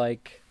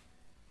 godlike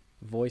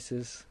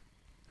voices?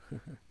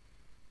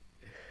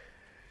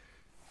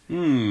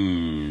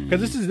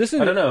 Because this is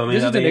I don't know. I mean,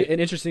 this is an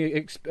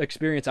interesting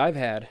experience I've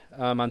had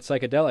on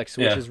psychedelics,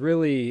 which is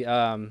really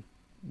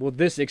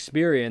this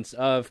experience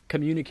of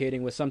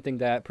communicating with something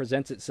that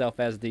presents itself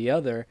as the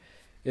other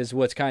is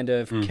what's kind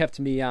of kept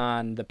me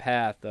on the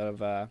path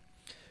of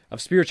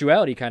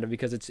spirituality, kind of,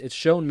 because it's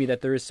shown me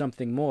that there is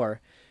something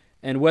more,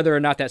 and whether or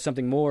not that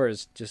something more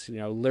is just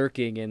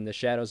lurking in the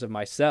shadows of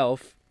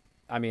myself,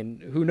 I mean,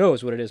 who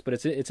knows what it is, but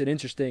it's an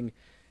interesting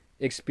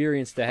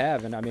experience to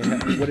have. And I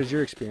mean, what is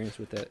your experience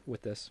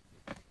with this?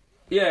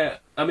 Yeah,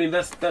 I mean,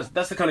 that's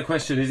the kind of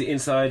question. Is it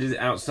inside? Is it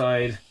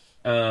outside?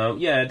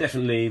 Yeah,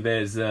 definitely.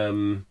 There's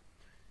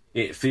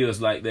it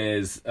feels like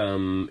there's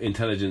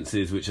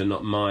intelligences which are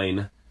not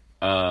mine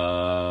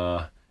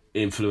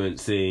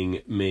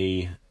influencing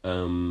me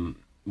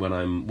when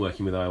I'm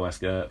working with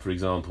ayahuasca, for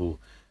example.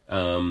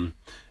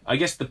 I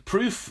guess the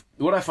proof,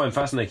 what I find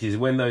fascinating, is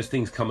when those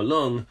things come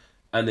along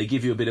and they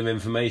give you a bit of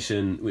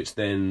information which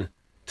then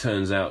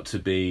turns out to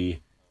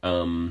be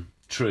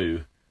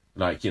true,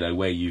 like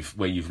where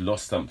you've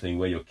lost something,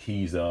 where your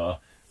keys are,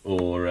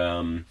 or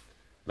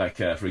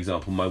for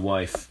example, my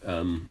wife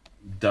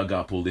dug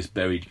up all this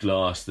buried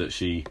glass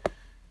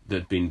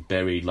that'd been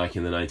buried like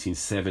in the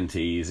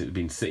 1970s. It had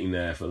been sitting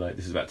there for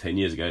this is about 10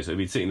 years ago, so it'd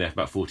been sitting there for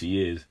about 40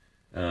 years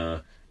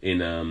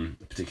in a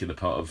particular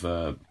part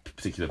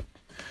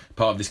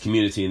of this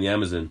community in the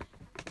Amazon.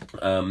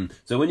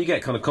 So when you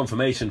get kind of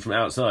confirmation from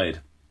outside,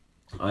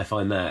 I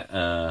find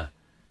that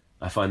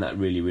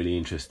really, really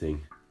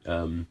interesting.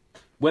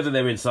 Whether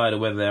they're inside or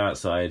whether they're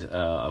outside,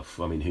 I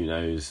mean, who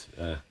knows?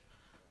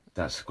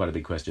 That's quite a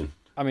big question.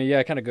 I mean, yeah,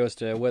 it kind of goes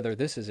to whether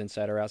this is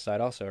inside or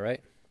outside also, right?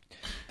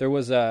 There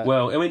was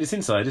well, I mean, it's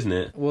inside, isn't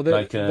it? Well,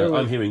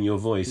 I'm hearing your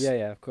voice.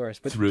 Yeah, of course.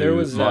 But through there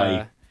was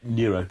my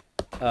neuro.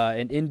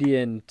 An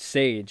Indian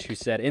sage who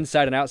said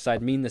inside and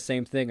outside mean the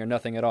same thing or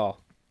nothing at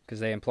all, because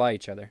they imply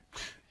each other.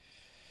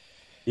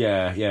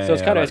 Yeah. So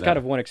it's kind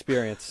of one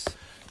experience.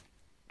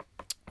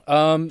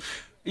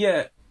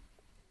 Yeah.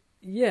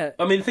 Yeah.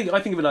 I mean, I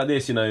think of it like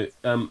this,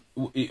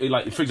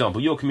 like, for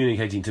example, you're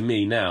communicating to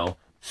me now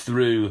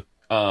through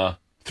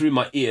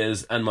my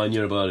ears and my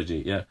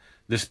neurobiology, yeah?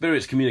 The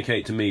spirits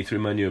communicate to me through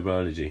my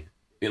neurobiology,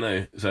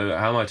 So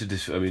how am I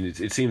to... I mean,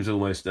 it seems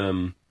almost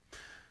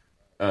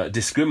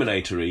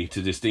discriminatory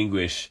to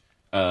distinguish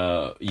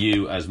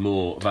you as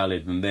more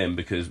valid than them,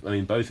 because, I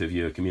mean, both of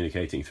you are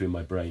communicating through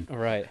my brain. All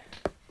right.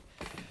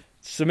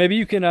 So maybe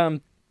you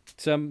can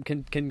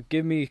can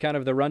give me kind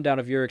of the rundown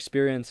of your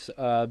experience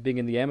being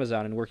in the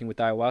Amazon and working with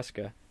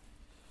ayahuasca.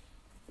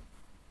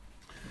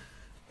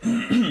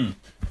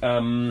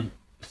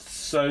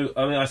 So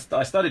I mean, I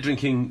started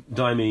drinking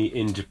daime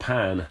in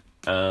Japan.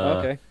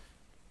 Okay.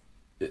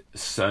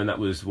 So and that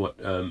was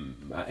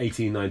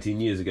 18,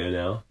 19 years ago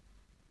now.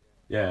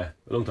 Yeah,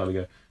 a long time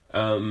ago.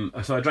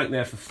 So I drank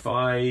there for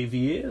 5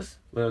 years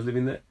when I was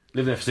living there.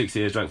 Lived there for 6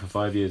 years, drank for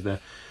 5 years there.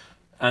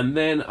 And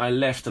then I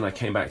left and I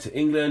came back to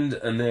England,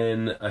 and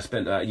then I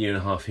spent about a year and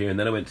a half here, and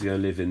then I went to go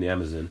live in the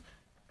Amazon.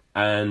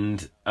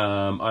 And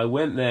I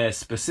went there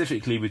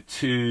specifically with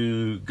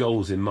 2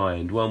 goals in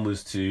mind. One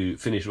was to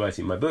finish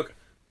writing my book,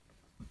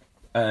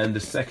 and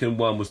the second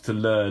one was to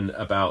learn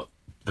about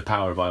the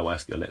power of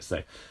ayahuasca, let's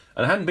say.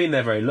 And I hadn't been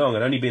there very long.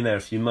 I'd only been there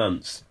a few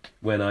months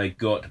when I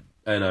got,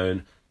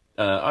 I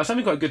was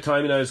having quite a good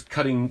time. I was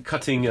cutting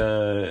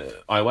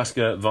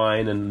ayahuasca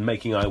vine and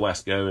making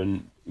ayahuasca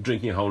and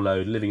drinking a whole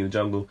load, living in the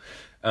jungle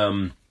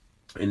in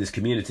this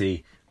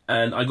community.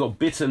 And I got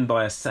bitten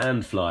by a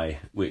sandfly,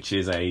 which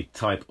is a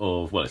type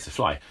of, it's a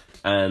fly.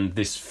 And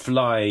this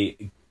fly,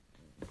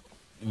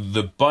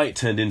 the bite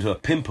turned into a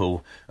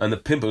pimple, and the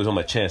pimple was on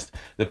my chest.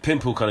 The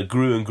pimple kind of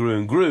grew and grew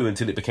and grew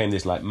until it became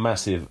this like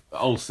massive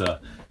ulcer,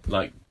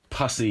 like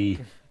pussy,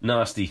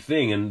 nasty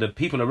thing. And the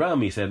people around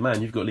me said,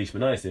 man, you've got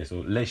leishmaniasis,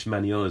 or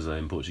leishmaniosa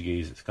in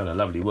Portuguese. It's kind of a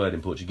lovely word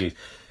in Portuguese.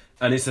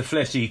 And it's a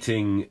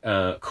flesh-eating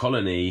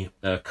colony,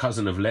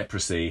 cousin of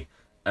leprosy.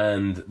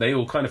 And they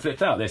all kind of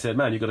flipped out. They said,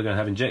 man, you've got to go and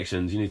have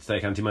injections. You need to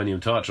take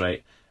antimonium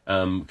tartrate,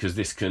 because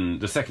the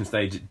second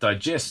stage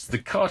digests the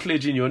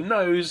cartilage in your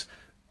nose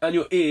and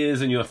your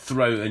ears and your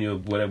throat and your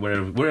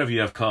wherever you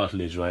have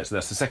cartilage, right? So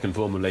that's the second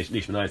form of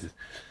leishmaniasis.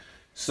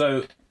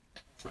 So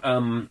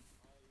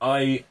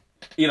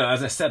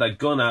as I said, I'd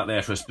gone out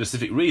there for a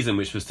specific reason,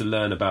 which was to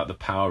learn about the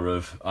power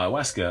of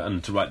ayahuasca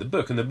and to write the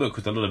book. And the book,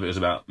 a lot of it was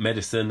about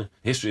medicine,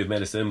 history of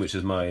medicine, which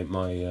is my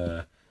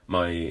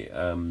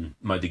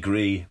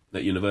degree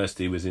at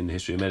university was in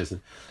history of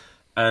medicine.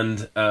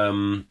 And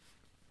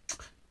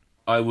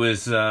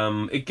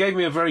it gave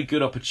me a very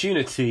good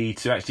opportunity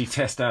to actually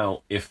test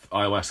out if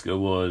ayahuasca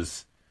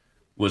was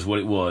what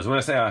it was. When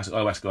I say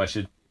ayahuasca, I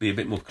should be a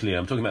bit more clear.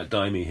 I'm talking about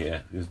daime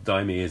here, because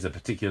daime is a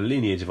particular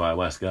lineage of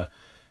ayahuasca,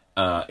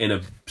 in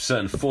a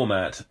certain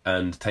format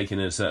and taken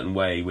in a certain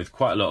way, with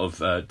quite a lot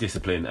of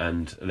discipline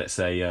and, let's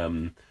say,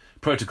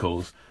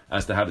 protocols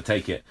as to how to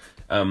take it.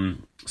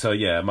 So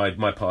yeah,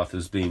 my path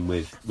has been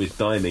with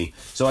daime.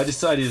 So I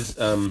decided,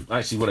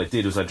 actually what I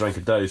did was I drank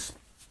a dose,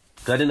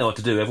 because I didn't know what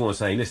to do. Everyone was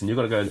saying, listen, you've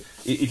got to go, and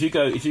if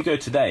you go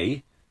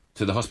today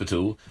to the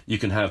hospital, you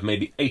can have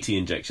maybe 80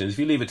 injections. If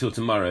you leave it till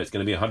tomorrow, it's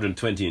going to be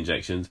 120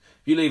 injections.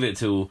 If you leave it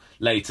till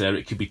later,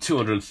 it could be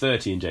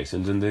 230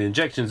 injections. And the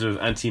injections are of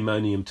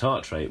antimonium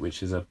tartrate,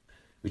 which is a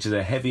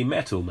heavy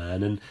metal,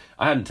 man. And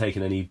I hadn't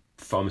taken any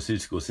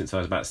pharmaceuticals since I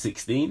was about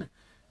 16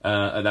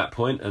 at that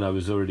point, and I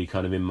was already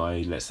kind of in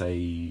my, let's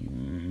say,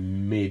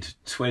 mid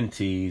to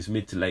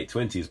late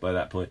 20s by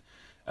that point.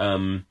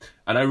 And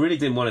I really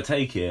didn't want to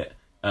take it.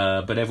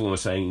 But everyone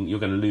was saying, you're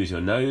going to lose your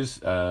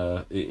nose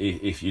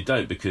if you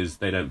don't, because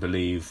they don't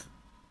believe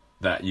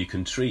that you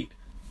can treat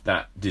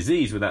that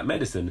disease with that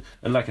medicine.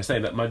 And like I say,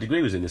 that my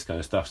degree was in this kind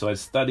of stuff. So I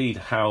studied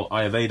how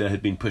Ayurveda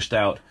had been pushed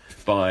out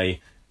by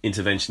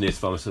interventionist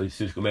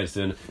pharmaceutical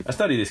medicine. I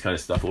studied this kind of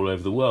stuff all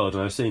over the world,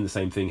 and I was seeing the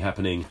same thing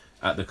happening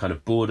at the kind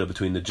of border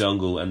between the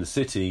jungle and the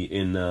city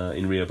in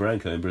Rio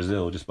Branco in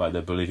Brazil, just by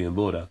the Bolivian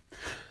border.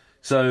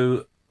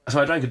 So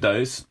I drank a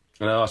dose.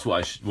 And I asked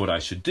what I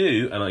should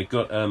do, and I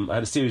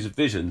had a series of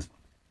visions,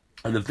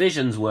 and the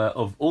visions were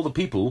of all the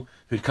people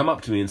who'd come up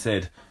to me and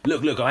said,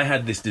 "Look, I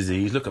had this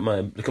disease. Look at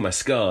my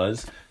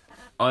scars.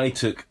 I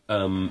took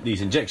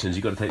these injections.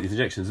 You've got to take these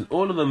injections." And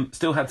all of them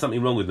still had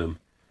something wrong with them.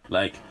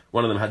 Like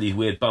one of them had these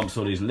weird bumps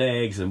on his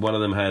legs, and one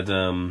of them had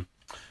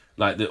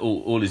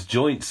all his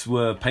joints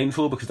were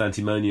painful because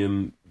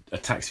antimonium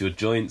attacks your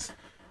joints.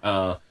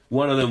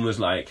 One of them was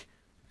like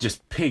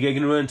just pig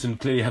ignorant and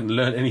clearly hadn't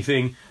learned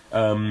anything.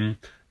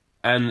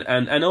 And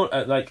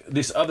like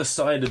this other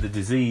side of the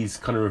disease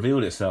kind of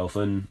revealed itself,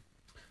 and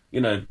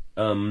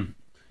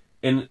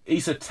in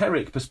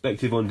esoteric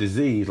perspective on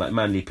disease, like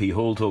Manly P.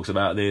 Hall talks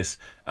about this,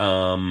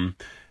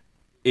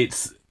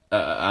 it's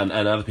and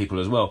other people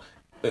as well.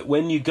 But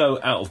when you go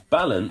out of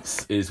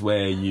balance is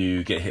where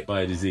you get hit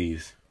by a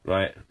disease,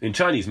 right? In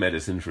Chinese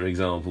medicine, for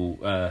example,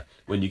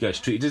 when you go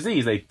to treat a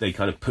disease, they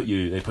kind of put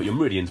your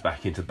meridians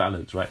back into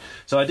balance, right?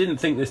 So I didn't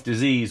think this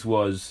disease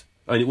was.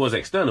 I mean, it was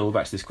external,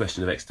 back to this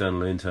question of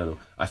external and internal.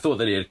 I thought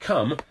that it had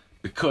come,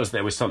 because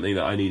there was something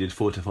that I needed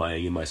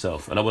fortifying in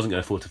myself, and I wasn't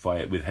going to fortify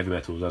it with heavy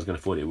metals. I was going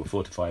to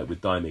fortify it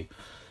with daime.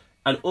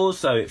 And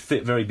also, it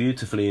fit very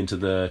beautifully into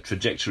the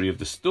trajectory of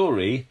the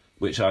story,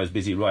 which I was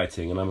busy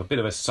writing, and I'm a bit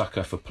of a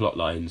sucker for plot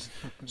lines.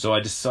 So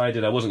I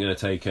decided I wasn't going to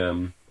take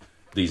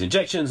these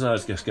injections, and I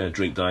was just going to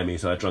drink daime.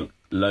 So I drank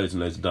loads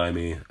and loads of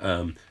daime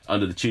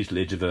under the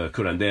tutelage of a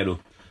curandero,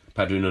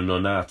 Padrino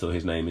Nonato,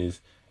 his name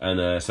is.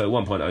 And so at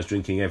one point I was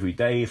drinking every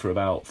day for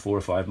about 4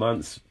 or 5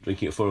 months,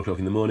 drinking at 4 o'clock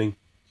in the morning.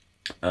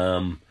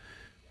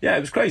 Yeah,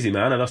 it was crazy,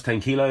 man. I lost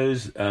 10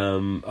 kilos.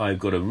 I've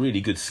got a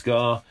really good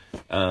scar.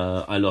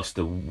 I lost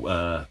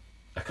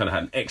I kind of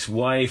had an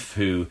ex-wife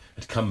who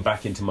had come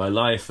back into my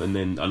life, and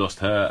then I lost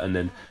her, and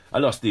then I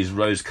lost these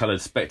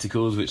rose-coloured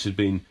spectacles which had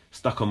been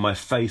stuck on my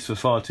face for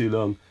far too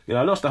long. You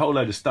know, I lost a whole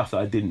load of stuff that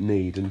I didn't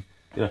need, and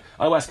you know,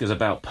 ayahuasca is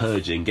about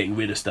purging, getting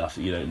rid of stuff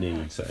that you don't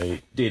need. So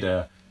it did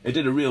a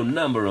real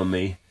number on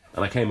me,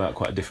 and I came out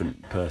quite a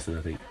different person,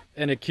 I think.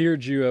 And it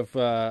cured you of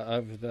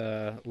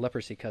the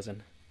leprosy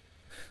cousin.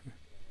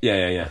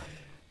 Yeah.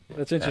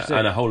 That's interesting.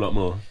 And a whole lot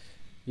more.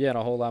 Yeah, and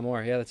a whole lot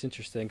more. Yeah, that's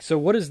interesting. So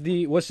what's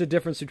the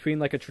difference between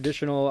like a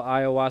traditional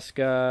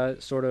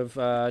ayahuasca sort of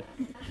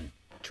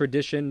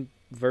tradition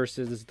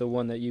versus the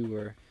one that you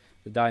were,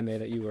 the daime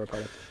that you were a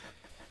part of?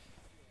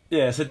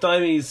 Yeah, so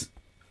daime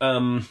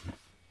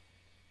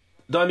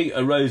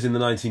arose in the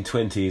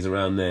 1920s,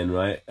 around then,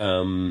 right?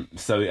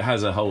 So it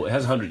has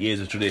 100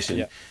 years of tradition.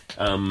 Yeah.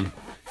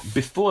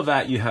 Before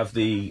that, you have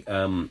the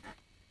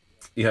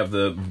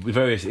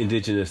various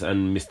indigenous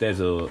and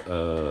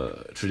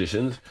mestizo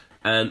traditions.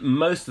 And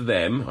most of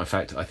them, in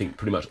fact, I think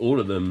pretty much all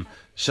of them,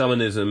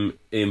 shamanism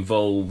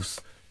involves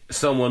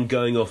someone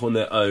going off on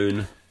their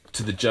own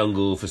to the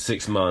jungle for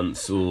 6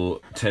 months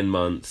or 10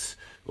 months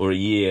or a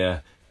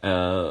year,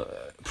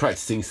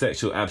 practicing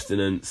sexual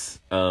abstinence,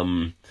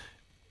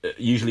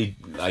 usually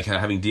like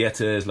having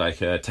dietas, like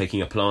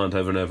taking a plant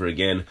over and over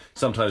again,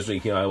 sometimes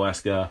drinking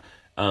ayahuasca.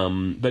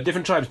 But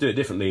different tribes do it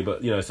differently.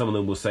 But you know, some of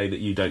them will say that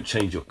you don't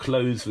change your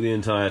clothes for the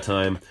entire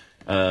time.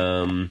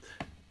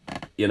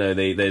 You know,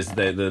 there's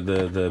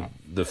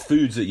the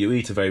foods that you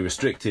eat are very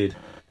restricted,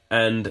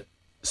 and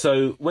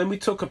so when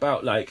people talk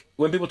about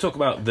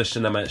the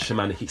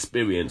shamanic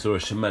experience or a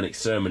shamanic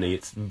ceremony,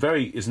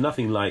 it's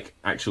nothing like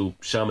actual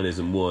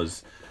shamanism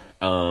was,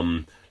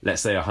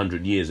 let's say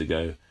 100 years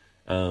ago.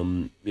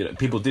 You know,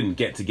 people didn't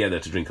get together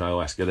to drink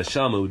ayahuasca. The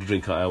shaman would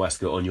drink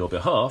ayahuasca on your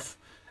behalf,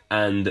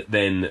 and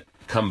then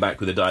come back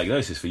with a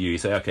diagnosis for you. You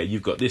say, okay,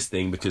 you've got this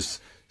thing because,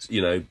 you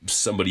know,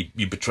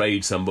 you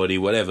betrayed somebody,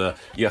 whatever.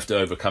 You have to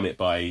overcome it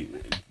by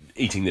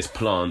eating this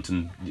plant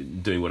and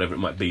doing whatever it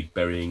might be,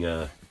 burying,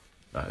 I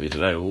don't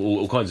know,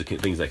 all kinds of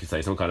things they could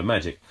say, some kind of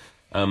magic.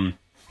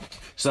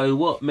 So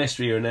what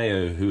Mestre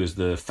Ireneo, who was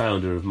the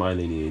founder of my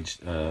lineage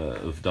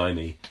of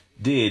daime,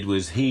 did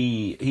was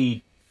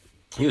he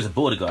was a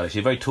border guard,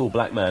 actually, a very tall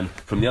black man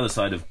from the other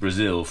side of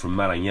Brazil, from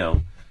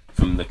Maranhão,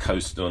 from the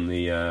coast on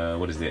the,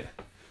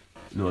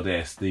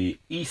 Nordeste, the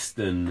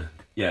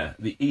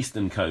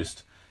eastern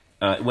coast.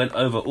 Went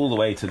over all the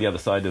way to the other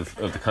side of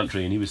the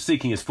country, and he was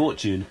seeking his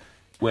fortune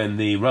when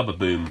the rubber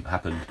boom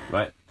happened,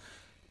 right?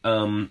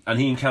 And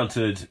he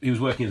was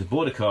working as a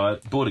border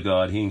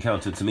guard. He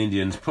encountered some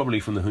Indians, probably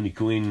from the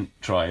Hunikuin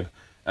tribe,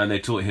 and they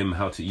taught him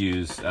how to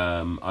use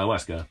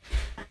ayahuasca.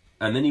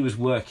 And then he was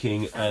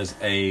working as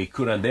a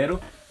curandero.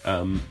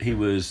 He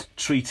was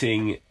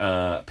treating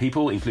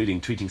people,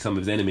 including treating some of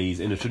his enemies,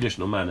 in a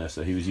traditional manner.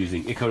 So he was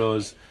using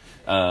icaros,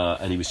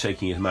 and he was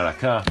shaking his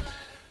maraca.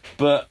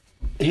 But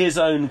his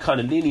own kind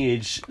of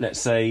lineage, let's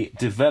say,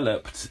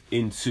 developed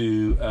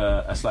into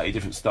a slightly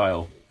different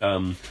style,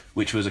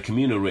 which was a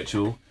communal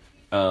ritual.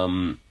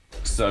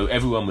 So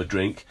everyone would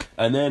drink,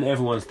 and then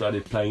everyone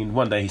started playing.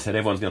 One day he said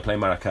everyone's going to play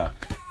maraca,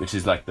 which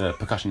is like the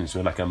percussion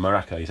instrument, like a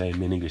maraca. You say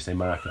in English, say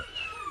maraca.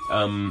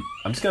 I'm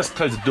just going to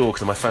close the door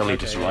because my family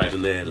just arrived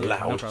and they're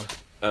loud.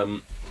 No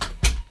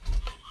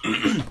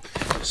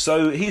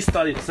so he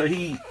started.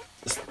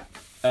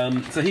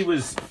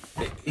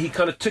 He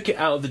kind of took it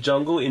out of the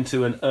jungle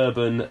into an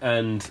urban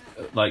and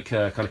kind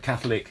of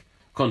Catholic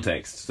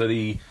context. So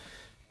the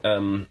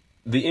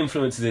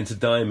influences into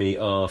daime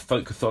are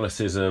folk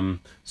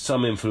Catholicism,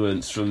 some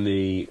influence from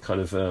the kind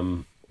of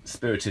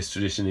spiritist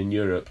tradition in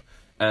Europe,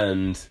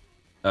 and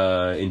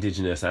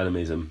indigenous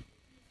animism.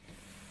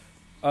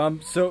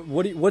 So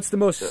what's the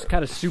most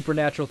kind of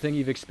supernatural thing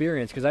you've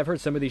experienced? Because I've heard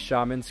some of these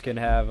shamans can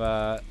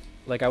have,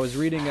 like I was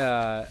reading,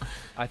 I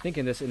think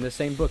in the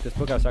same book, this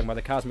book I was talking about,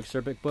 the Cosmic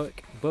Serpent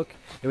book,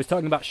 it was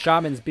talking about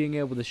shamans being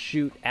able to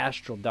shoot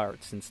astral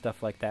darts and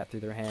stuff like that through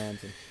their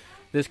hands and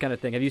this kind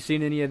of thing. Have you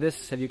seen any of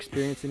this? Have you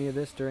experienced any of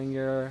this during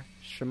your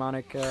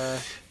shamanic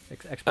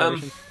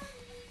explorations?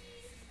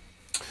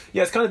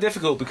 Yeah, it's kind of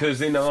difficult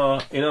because in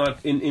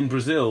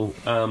Brazil,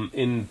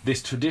 in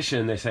this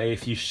tradition, they say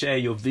if you share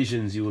your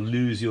visions, you will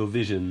lose your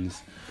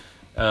visions,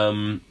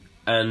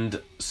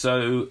 and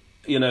so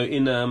in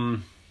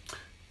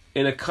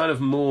a kind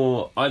of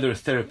more either a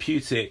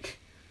therapeutic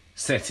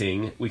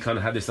setting, we kind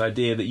of have this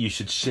idea that you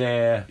should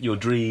share your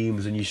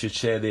dreams and you should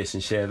share this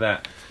and share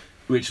that.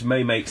 which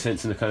may make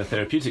sense in a kind of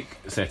therapeutic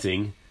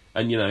setting.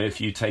 And, you know, if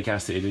you take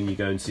acid and you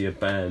go and see a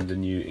band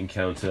and you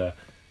encounter,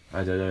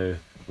 I don't know,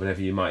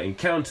 whatever you might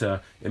encounter,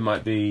 it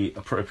might be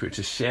appropriate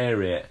to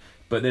share it.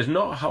 But there's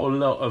not a whole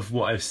lot of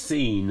what I've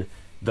seen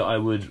that I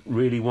would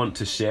really want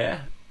to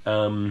share.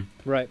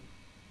 Right.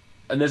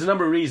 And there's a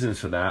number of reasons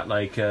for that.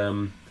 Like,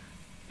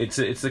 it's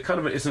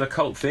an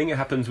occult thing. It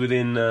happens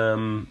within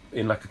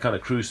in like a kind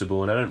of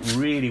crucible, and I don't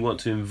really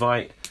want to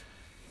invite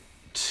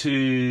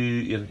I'm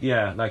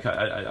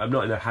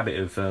not in the habit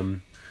of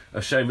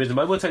showing wisdom.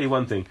 I will tell you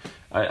one thing.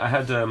 I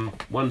had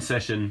one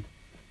session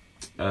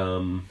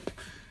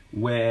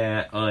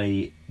where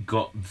I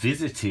got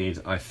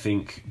visited, I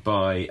think,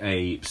 by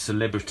a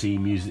celebrity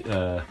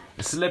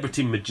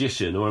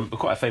magician, or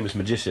quite a famous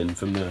magician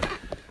from the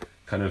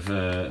kind of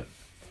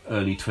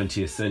early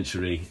 20th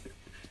century.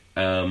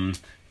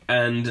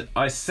 And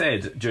I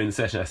said during the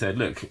session, I said,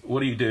 "Look,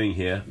 what are you doing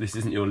here? This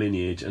isn't your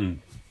lineage,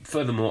 and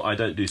furthermore, I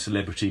don't do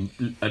celebrity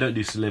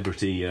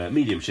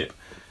mediumship."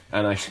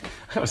 And I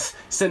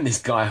sent this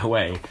guy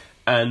away.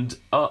 And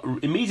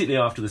immediately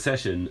after the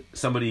session,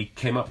 somebody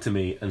came up to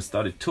me and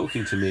started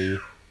talking to me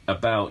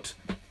about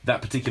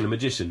that particular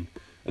magician.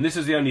 And this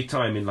was the only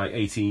time in like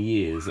 18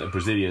 years that a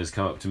Brazilian has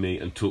come up to me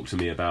and talked to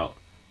me about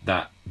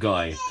that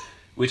guy,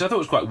 which I thought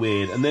was quite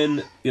weird. And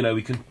then, you know,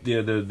 we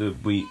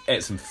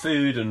ate some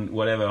food and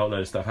whatever, a whole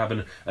load of stuff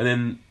happened. And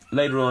then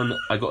later on,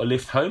 I got a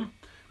lift home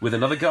with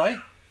another guy.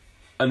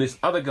 And this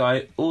other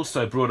guy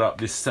also brought up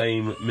this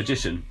same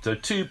magician. So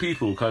two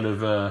people kind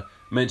of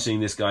mentioning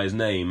this guy's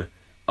name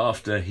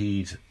after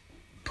he'd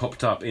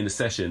popped up in a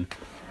session.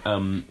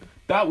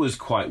 That was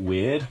quite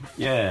weird.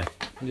 Yeah.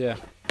 Yeah.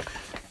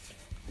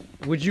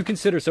 Would you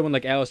consider someone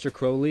like Aleister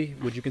Crowley,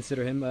 would you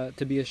consider him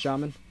to be a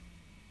shaman?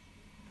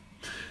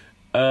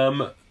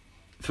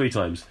 3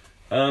 times.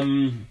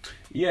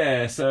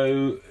 Yeah,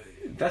 so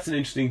that's an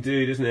interesting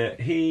dude, isn't it?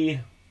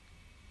 He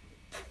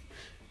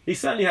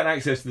certainly had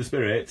access to the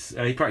spirits.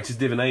 He practiced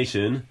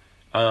divination.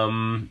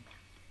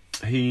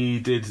 He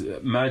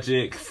did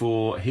magic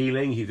for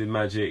healing. He did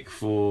magic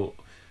for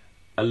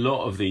a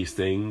lot of these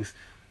things.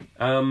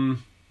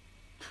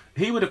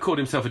 He would have called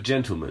himself a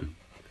gentleman.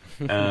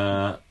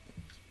 I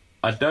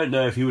don't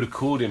know if he would have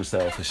called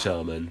himself a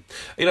shaman.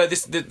 You know,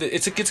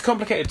 it's a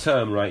complicated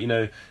term, right? You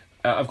know,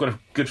 I've got a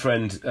good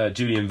friend,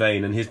 Julian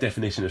Vane, and his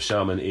definition of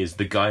shaman is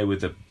the guy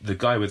with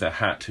a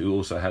hat who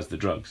also has the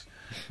drugs.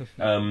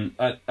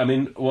 I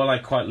mean, while I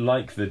quite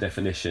like the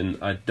definition,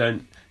 I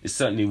don't. It's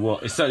certainly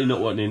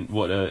not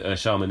what a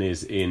shaman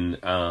is in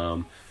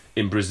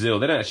Brazil.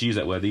 They don't actually use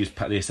that word.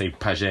 They say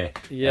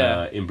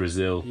pajé in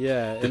Brazil.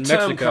 Yeah, the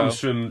term comes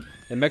from.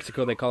 In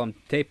Mexico, they call them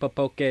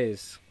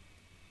tepopoques.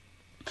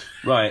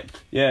 Right.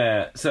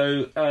 Yeah.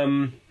 So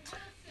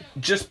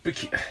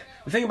the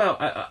thing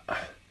about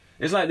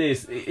it's like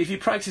this: if you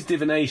practice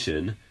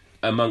divination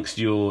amongst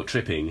your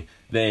tripping,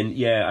 then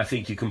yeah, I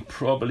think you can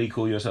probably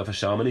call yourself a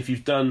shaman. If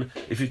you've done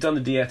the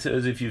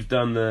dietas, if you've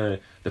done the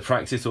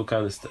practice, all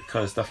kind of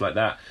stuff like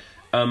that.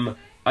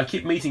 I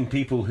keep meeting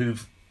people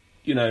who've,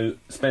 you know,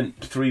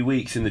 spent 3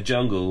 weeks in the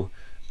jungle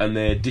and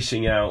they're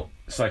dishing out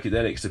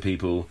psychedelics to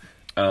people,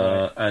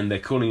 and they're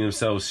calling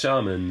themselves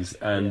shamans.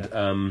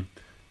 And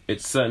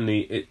it's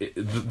certainly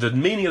the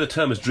meaning of the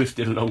term has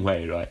drifted a long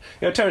way, right?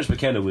 You know, Terence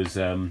McKenna was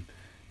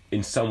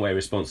in some way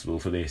responsible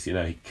for this. You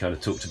know, he kind of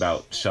talked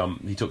about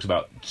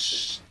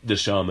the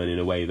shaman in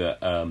a way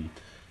that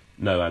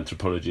no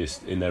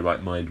anthropologist in their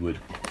right mind would.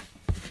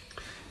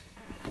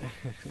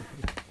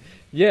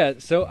 Yeah,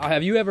 so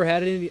have you ever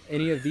had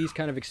any of these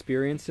kind of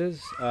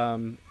experiences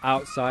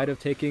outside of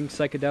taking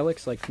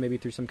psychedelics, like maybe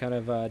through some kind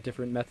of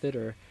different method,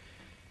 or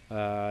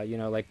you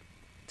know, like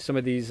some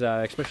of these,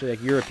 especially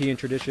like European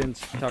traditions,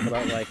 talk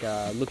about like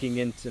looking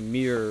into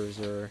mirrors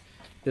or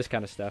this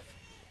kind of stuff?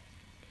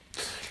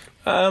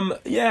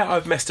 Yeah,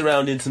 I've messed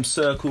around in some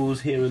circles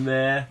here and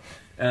there.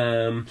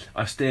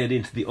 I've stared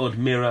into the odd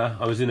mirror.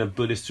 I was in a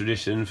Buddhist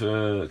tradition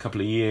for a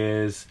couple of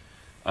years.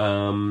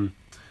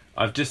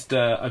 I've just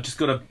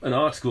got an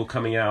article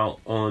coming out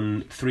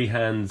on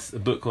a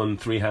book on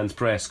Three Hands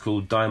Press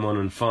called Daimon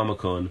and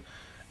Pharmacon,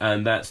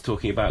 and that's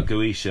talking about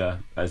Goetia,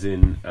 as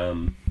in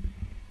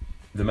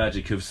the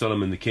magic of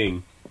Solomon the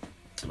King,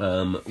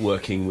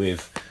 working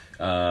with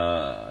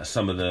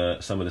some of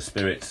the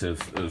spirits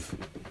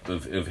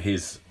of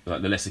his,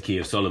 like the lesser key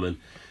of Solomon.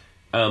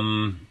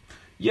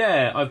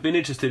 Yeah, I've been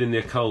interested in the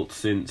occult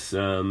since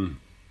at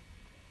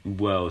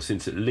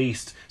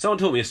least someone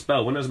taught me a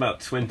spell when I was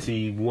about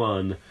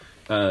 21.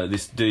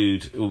 This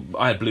dude,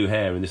 I had blue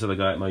hair, and this other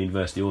guy at my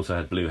university also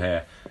had blue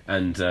hair,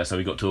 and so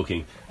we got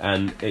talking,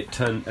 and he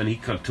kind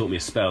of taught me a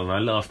spell, and I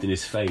laughed in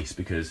his face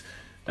because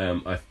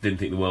I didn't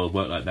think the world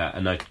worked like that,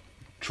 and I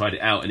tried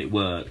it out and it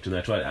worked, and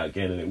I tried it out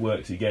again and it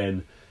worked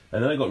again,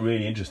 and then I got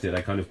really interested.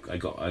 I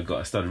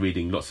started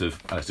reading lots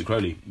of Aleister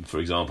Crowley, for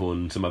example,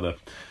 and some other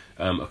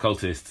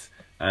occultists,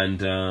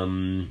 and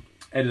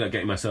ended up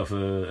getting myself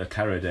a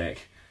tarot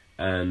deck,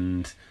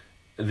 and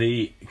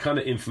the kind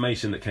of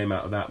information that came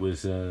out of that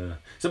was so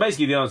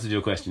basically the answer to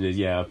your question is,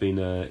 yeah, I've been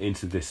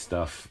into this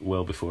stuff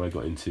well before I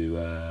got into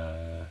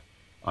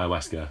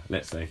ayahuasca,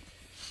 let's say.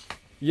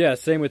 Yeah,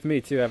 same with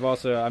me too. I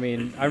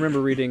remember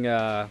reading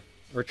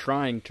or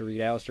trying to read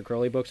Aleister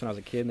Crowley books when I was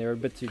a kid, and they were a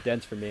bit too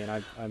dense for me,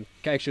 and I'm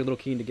actually a little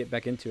keen to get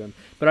back into them.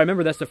 But I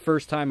remember that's the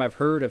first time I've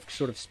heard of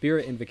sort of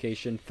spirit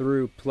invocation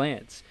through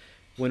plants.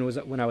 When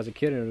I was a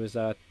kid, and it was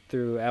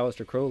through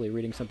Aleister Crowley,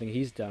 reading something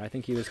he's done. I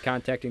think he was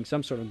contacting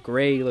some sort of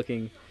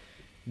gray-looking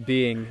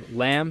being,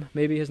 Lamb,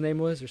 maybe his name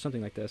was, or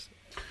something like this.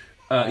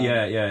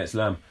 It's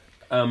Lamb.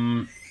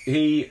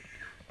 He's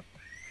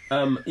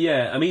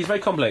very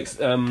complex.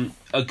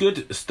 A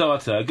good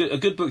starter, a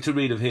good book to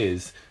read of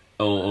his,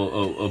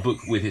 or a book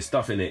with his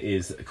stuff in it,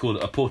 is called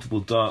A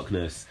Portable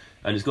Darkness,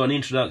 and it's got an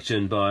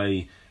introduction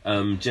by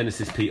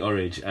Genesis P.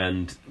 Orridge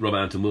and Robert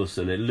Anton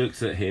Wilson. It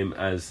looks at him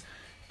as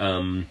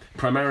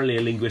primarily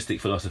a linguistic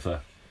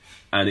philosopher,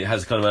 and it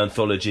has kind of an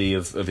anthology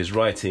of his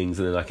writings,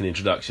 and then like an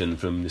introduction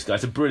from this guy.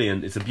 It's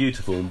a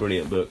beautiful and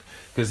brilliant book,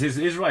 because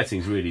his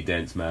writing's really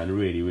dense, man,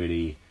 really,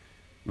 really,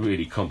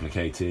 really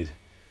complicated.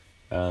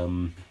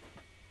 But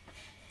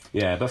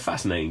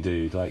fascinating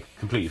dude, like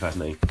completely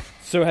fascinating.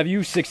 So have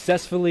you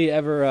successfully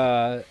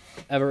ever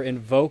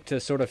invoked a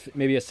sort of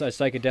maybe a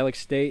psychedelic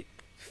state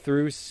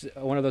through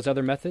one of those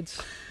other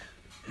methods?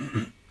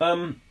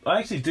 I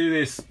actually do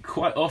this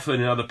quite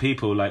often in other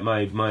people. Like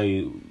my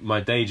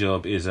day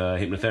job is a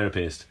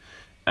hypnotherapist,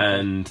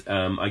 and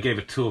I gave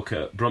a talk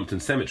at Brompton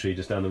Cemetery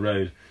just down the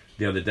road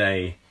the other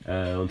day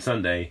on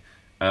Sunday,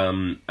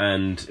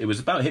 and it was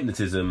about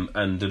hypnotism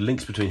and the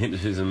links between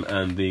hypnotism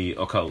and the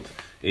occult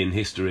in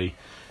history,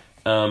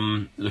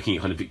 looking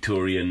at kind of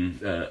Victorian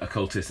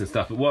occultists and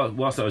stuff. But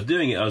whilst I was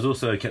doing it, I was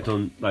also kept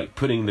on like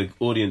putting the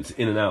audience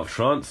in and out of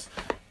trance.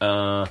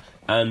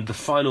 And the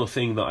final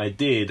thing that I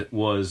did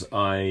was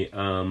I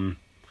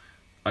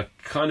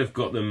kind of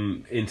got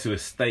them into a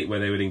state where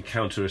they would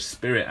encounter a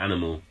spirit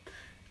animal,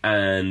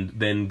 and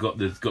then got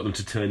them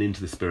to turn into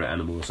the spirit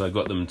animal. So I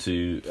got them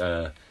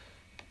to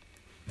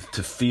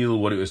feel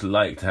what it was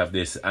like to have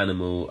this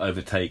animal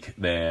overtake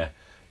them.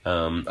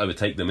 And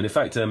in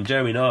fact,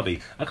 Jeremy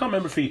Narby, I can't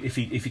remember if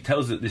he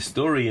tells this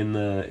story in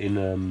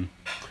the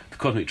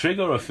Cosmic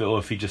Trigger, or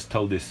if he just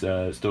told this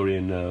story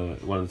in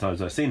one of the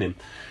times I've seen him.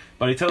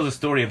 But he tells a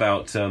story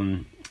about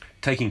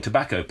taking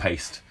tobacco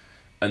paste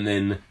and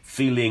then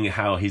feeling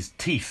how his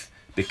teeth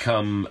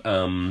become,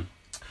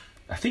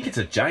 I think it's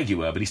a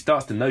jaguar, but he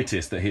starts to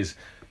notice that his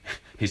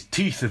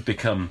teeth have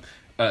become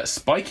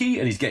spiky,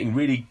 and he's getting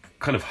really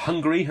kind of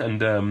hungry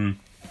and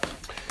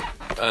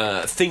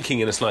thinking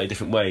in a slightly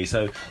different way.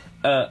 So,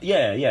 I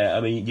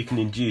mean, you can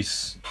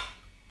induce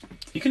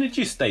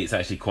states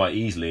actually quite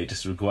easily. It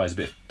just requires a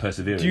bit of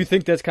perseverance. Do you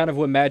think that's kind of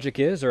what magic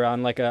is, or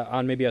on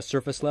maybe a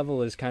surface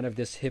level, is kind of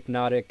this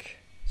hypnotic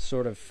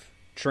sort of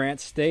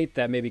trance state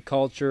that maybe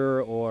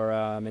culture or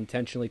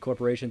intentionally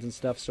corporations and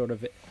stuff sort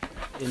of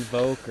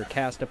invoke or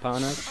cast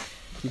upon us?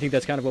 Do you think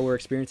that's kind of what we're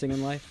experiencing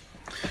in life?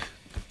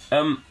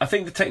 I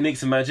think the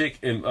techniques of magic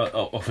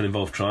often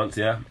involve trance.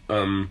 Yeah,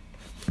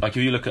 like if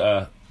you look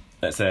at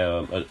let's say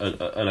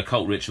an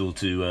occult ritual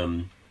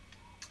to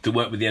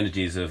work with the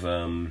energies of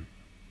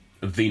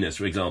Venus,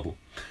 for example,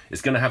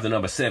 it's going to have the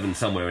number 7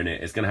 somewhere in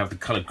it. It's going to have the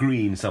colour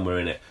green somewhere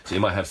in it. So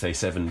you might have, say,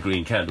 7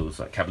 green candles.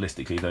 Like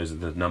Kabbalistically, those are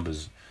the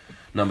numbers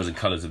and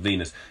colours of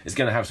Venus. It's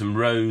going to have some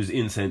rose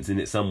incense in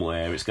it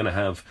somewhere. It's going to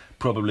have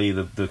probably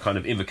the kind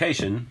of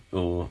invocation,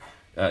 or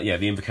the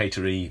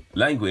invocatory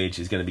language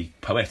is going to be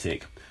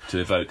poetic to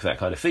evoke that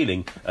kind of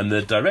feeling. And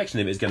the direction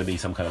of it is going to be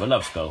some kind of a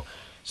love spell.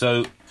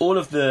 So all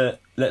of the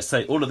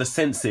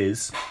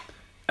senses,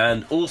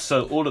 and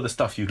also all of the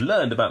stuff you've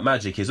learned about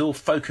magic, is all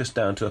focused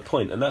down to a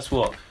point, and that's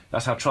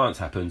how trance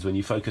happens, when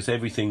you focus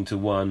everything to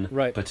one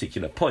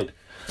particular point.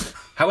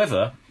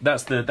 However,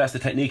 that's the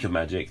technique of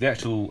magic. The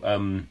actual,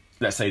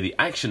 let's say, the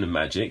action of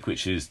magic,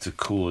 which is to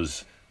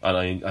cause, and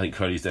I think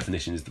Crowley's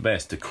definition is the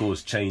best, to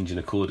cause change in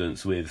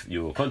accordance with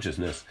your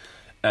consciousness.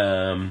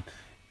 No.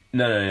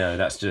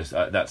 That's just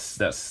that's.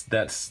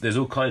 There's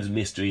all kinds of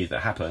mysteries that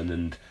happen,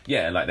 and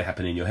like they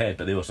happen in your head,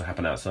 but they also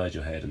happen outside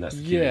your head, and that's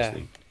the curious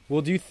thing. Well,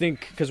 do you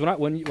think, because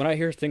when I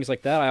hear things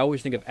like that, I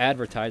always think of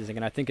advertising,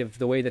 and I think of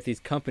the way that these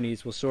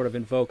companies will sort of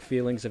invoke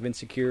feelings of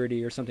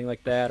insecurity or something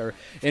like that, or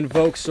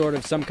invoke sort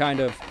of some kind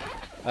of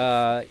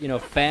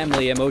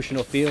family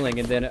emotional feeling,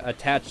 and then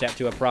attach that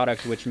to a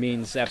product which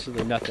means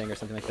absolutely nothing or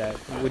something like that.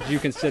 Would you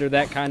consider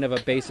that kind of a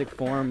basic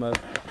form of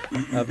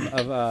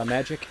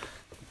magic?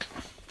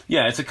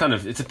 Yeah, it's a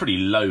pretty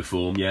low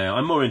form. Yeah,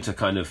 I'm more into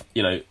kind of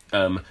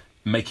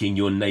making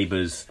your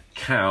neighbour's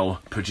cow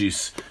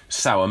produce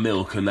sour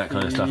milk and that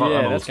kind of stuff. Yeah,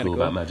 I'm old school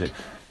about magic.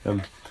 I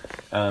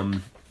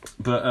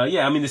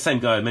mean, the same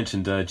guy I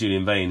mentioned,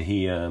 Julian Vane.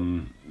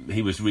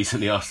 He was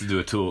recently asked to do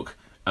a talk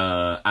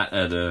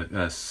it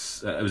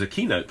was a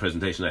keynote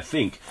presentation, I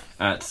think,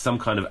 at some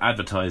kind of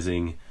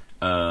advertising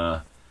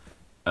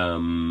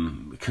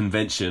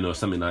convention or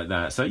something like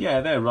that. So yeah,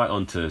 they're right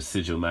onto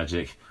sigil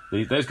magic.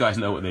 Those guys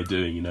know what they're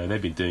doing.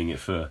 They've been doing it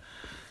for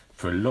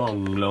a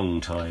long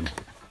time.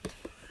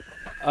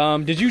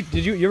 Did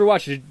you ever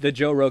watch the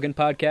Joe Rogan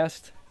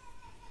podcast?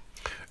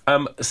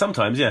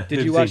 Sometimes, yeah.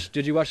 Did you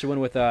watch the one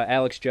with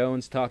Alex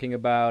Jones talking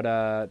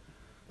about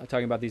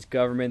these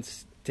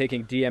governments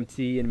taking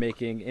DMT and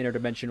making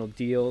interdimensional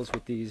deals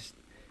with these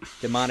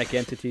demonic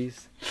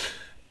entities?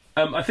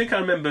 I think I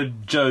remember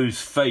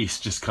Joe's face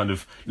just kind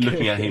of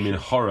looking at him in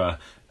horror.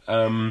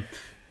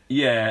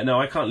 Yeah, no,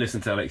 I can't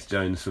listen to Alex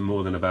Jones for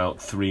more than about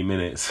 3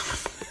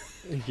 minutes.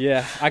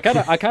 Yeah, I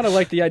kind of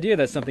like the idea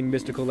that something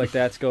mystical like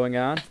that's going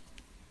on.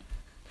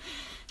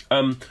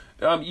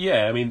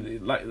 Yeah, I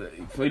mean, like,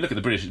 if you look at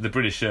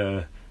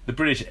the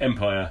British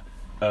Empire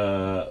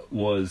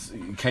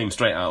came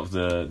straight out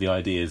of the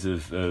ideas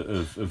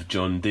of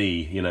John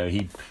Dee. You know,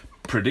 he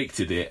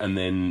predicted it and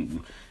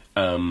then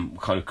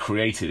kind of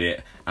created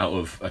it out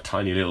of a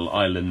tiny little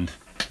island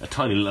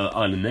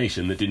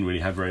nation that didn't really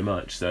have very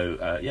much.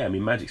 So yeah, I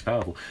mean, magic's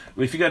powerful. I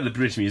mean, if you go to the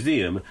British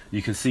Museum,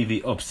 you can see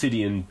the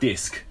obsidian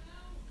disc,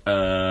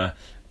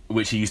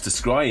 which he used to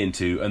scry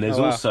into, and there's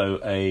also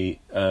a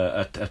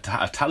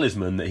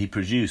talisman that he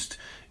produced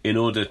in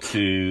order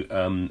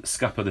to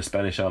scupper the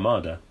Spanish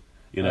Armada.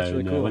 You know,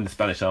 really cool. When the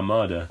Spanish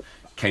Armada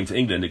came to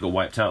England, it got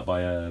wiped out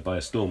by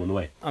a storm on the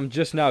way. I'm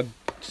just now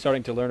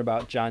starting to learn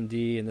about John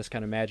Dee and this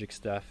kind of magic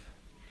stuff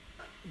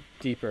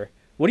deeper.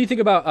 What do you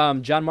think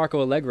about John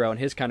Marco Allegro and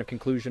his kind of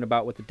conclusion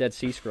about what the Dead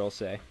Sea Scrolls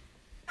say?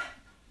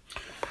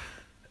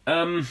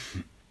 I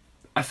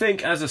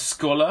think as a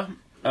scholar,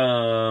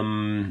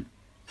 I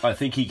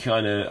think he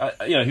kind of,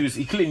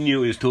 he clearly knew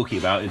what he was talking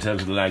about in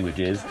terms of the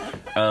languages.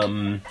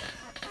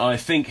 I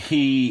think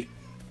he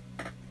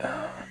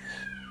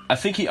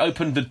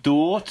opened the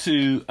door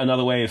to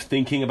another way of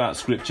thinking about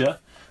scripture.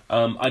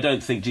 I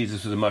don't think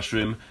Jesus was a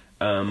mushroom.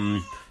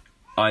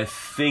 I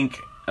think,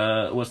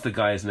 what's the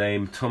guy's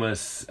name?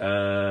 Thomas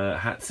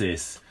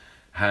Hatsis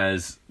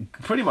has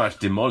pretty much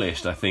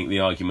demolished, I think, the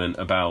argument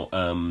about,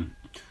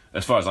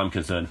 as far as I'm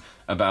concerned,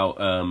 about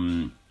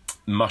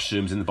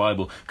mushrooms in the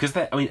Bible. Because,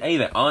 there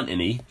aren't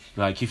any.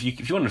 Like, if you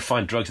want to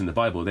find drugs in the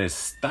Bible, there's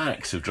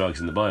stacks of drugs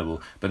in the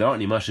Bible, but there aren't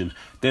any mushrooms.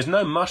 There's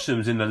no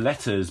mushrooms in the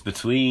letters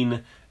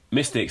between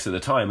mystics at the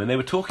time, and they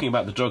were talking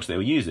about the drugs they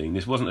were using.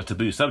 This wasn't a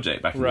taboo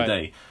subject back in the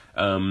day.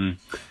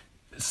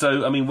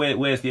 So, I mean,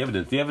 where's the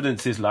evidence? The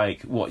evidence is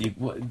like,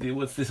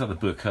 what's this other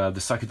book, the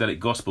Psychedelic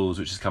Gospels,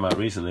 which has come out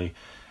recently.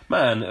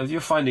 Man,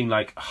 you're finding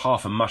like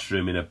half a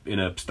mushroom in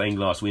a stained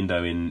glass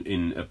window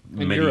in a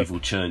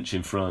medieval church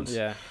in France.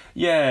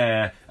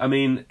 Yeah. I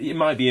mean, it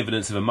might be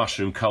evidence of a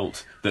mushroom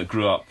cult that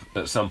grew up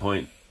at some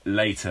point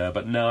later,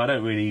 but no, I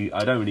don't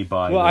really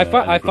buy. Well, I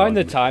find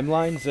the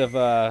timelines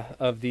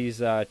of these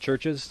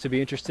churches to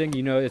be interesting.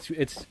 You know,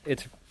 it's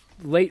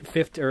late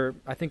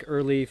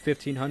early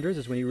 1500s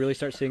is when you really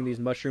start seeing these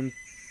mushroom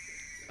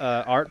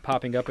art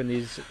popping up in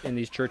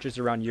these churches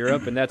around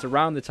Europe, and that's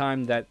around the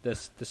time that the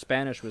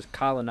Spanish was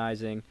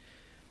colonizing,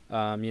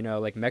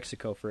 like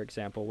Mexico, for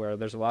example, where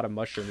there's a lot of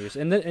mushroom use,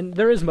 and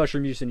there is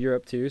mushroom use in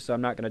Europe too. So I'm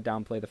not going to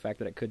downplay the fact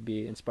that it could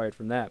be inspired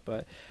from that,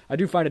 but I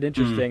do find it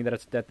interesting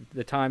that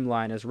the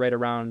timeline is right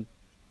around,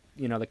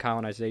 the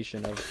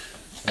colonization of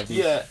these.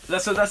 Yeah,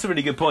 that's a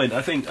really good point.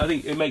 I think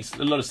it makes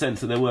a lot of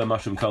sense that there were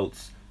mushroom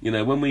cults. You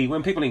know,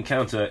 when people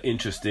encounter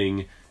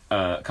interesting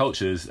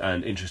cultures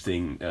and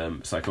interesting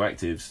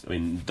psychoactives, I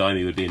mean,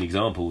 Daime would be an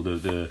example.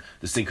 The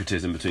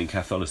syncretism between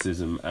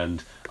Catholicism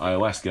and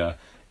ayahuasca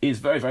is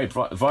very, very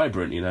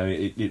vibrant. You know,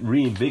 it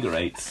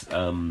reinvigorates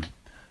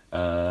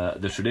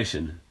the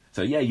tradition.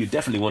 So yeah, you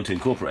definitely want to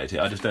incorporate it.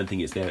 I just don't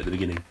think it's there at the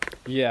beginning.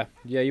 Yeah.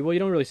 Well, you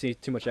don't really see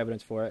too much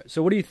evidence for it.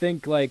 So what do you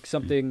think? Like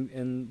something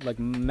in like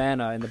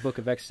manna in the Book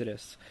of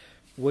Exodus.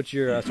 What's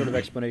your sort of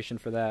explanation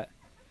for that?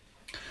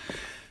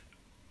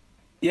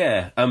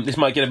 Yeah, this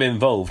might get a bit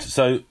involved.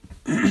 So,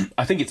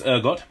 I think it's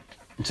ergot.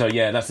 So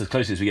yeah, that's as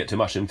close as we get to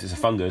mushrooms. It's a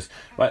fungus,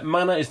 right?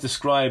 Manna is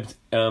described.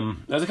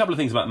 There's a couple of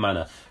things about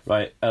manna,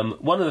 right?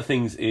 One of the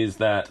things is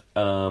that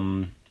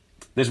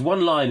there's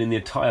one line in the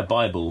entire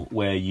Bible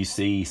where you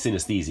see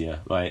synesthesia,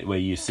 right? Where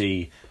you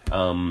see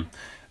a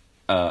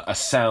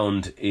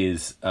sound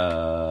is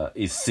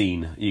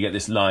seen. You get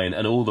this line,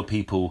 and all the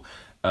people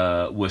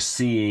were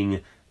seeing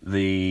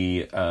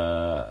the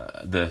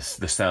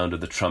sound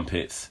of the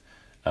trumpets.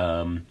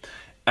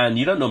 And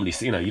you don't normally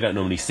see,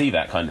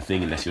 that kind of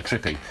thing unless you're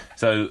tripping.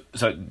 So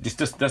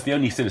that's the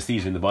only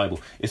synesthesia in the Bible.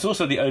 It's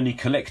also the only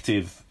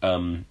collective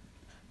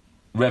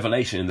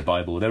revelation in the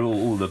Bible. They're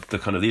all the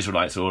kind of the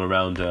Israelites are all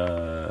around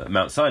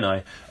Mount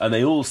Sinai, and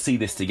they all see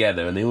this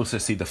together, and they also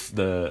see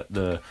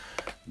the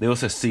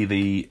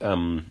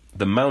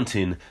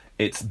mountain.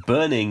 It's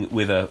burning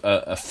with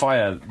a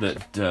fire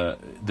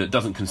that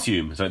doesn't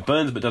consume. So it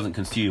burns but doesn't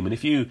consume. And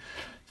if you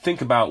think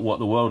about what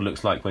the world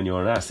looks like when you're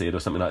on acid or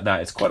something like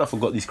that, it's quite often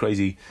got these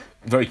crazy,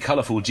 very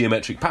colourful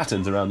geometric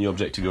patterns around the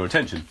object of your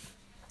attention.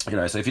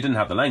 So if you didn't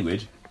have the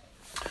language,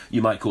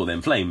 you might call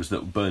them flames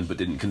that burned but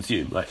didn't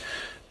consume. Right?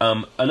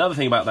 Another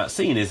thing about that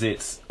scene is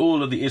it's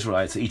all of the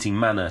Israelites are eating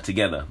manna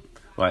together.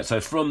 Right,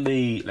 so from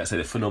the, let's say,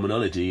 the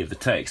phenomenology of the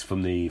text,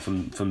 from the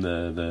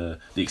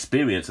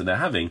experience that they're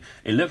having,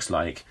 it looks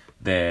like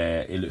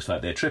they're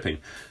tripping.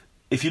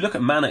 If you look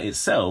at manna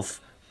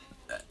itself,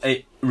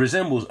 it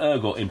resembles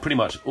ergot in pretty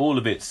much all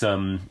of its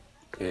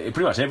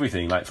pretty much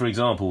everything. Like, for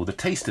example, the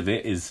taste of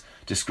it is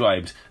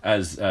described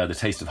as the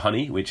taste of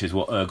honey, which is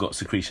what ergot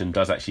secretion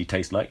does actually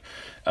taste like.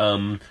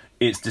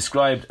 It's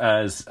described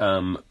as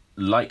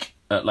like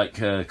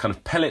kind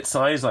of pellet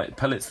size, like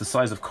pellets the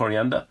size of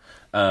coriander,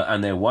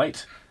 and they're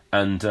white.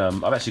 And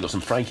I've actually got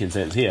some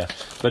frankincense here,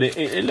 but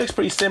it looks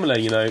pretty similar.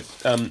 You know,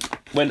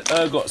 when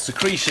ergot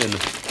secretion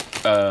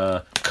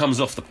comes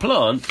off the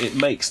plant, it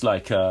makes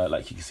like you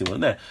can see one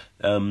there.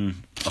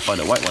 I'll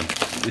find a white one.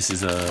 This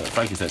is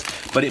frankincense,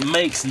 but it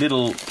makes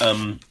little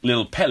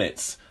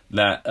pellets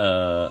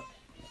that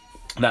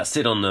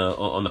sit on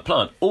the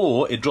plant,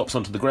 or it drops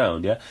onto the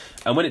ground. Yeah,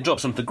 and when it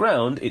drops onto the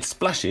ground, it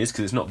splashes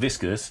because it's not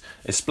viscous.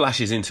 It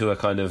splashes into a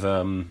kind of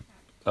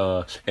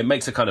it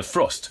makes a kind of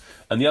frost.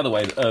 And the other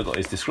way that ergot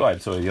is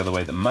described, the other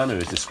way that manna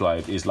is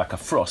described, is like a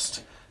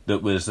frost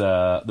that was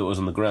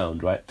on the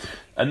ground, right?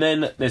 And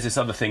then there's this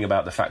other thing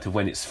about the fact of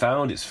when it's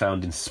found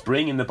in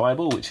spring in the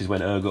Bible, which is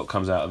when ergot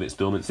comes out of its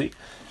dormancy.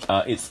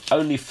 It's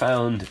only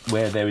found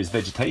where there is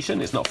vegetation.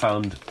 It's not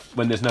found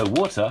when there's no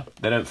water.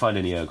 They don't find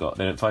any ergot.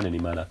 They don't find any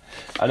manna.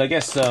 And I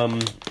guess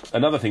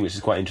another thing which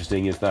is quite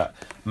interesting is that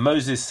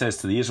Moses says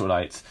to the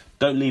Israelites,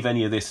 don't leave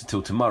any of this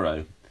until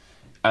tomorrow.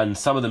 And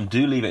some of them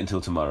do leave it until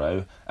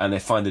tomorrow, and they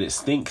find that it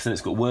stinks and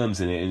it's got worms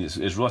in it and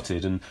it's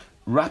rotted. And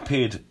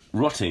rapid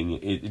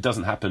rotting, it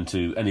doesn't happen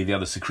to any of the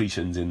other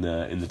secretions in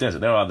the desert.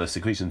 There are other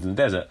secretions in the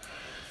desert,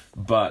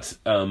 but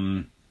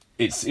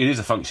it is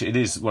a function. It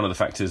is one of the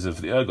factors of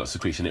the ergot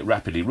secretion. It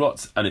rapidly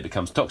rots and it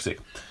becomes toxic.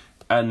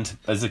 And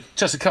there's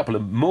just a couple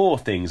of more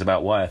things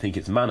about why I think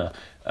it's manna.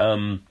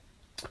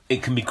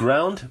 It can be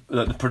ground.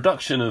 The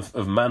production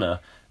of manna.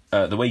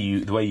 The way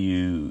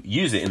you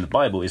use it in the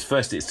Bible is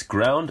first it's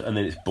ground, and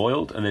then it's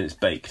boiled, and then it's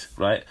baked,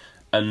 right?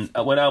 And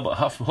when Albert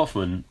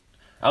Hoffman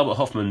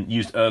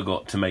used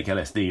ergot to make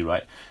LSD,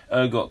 right?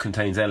 Ergot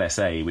contains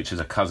LSA, which is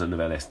a cousin of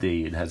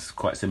LSD and has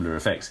quite similar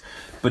effects,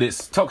 but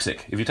it's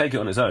toxic. If you take it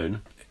on its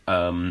own,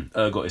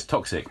 ergot is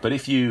toxic. But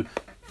if you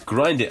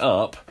grind it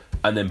up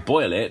and then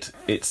boil it,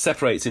 it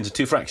separates into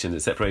two fractions.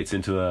 It separates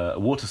into a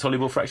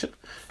water-soluble fraction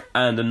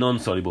and a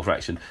non-soluble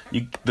fraction.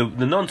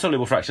 The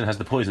non-soluble fraction has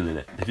the poison in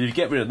it. If you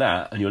get rid of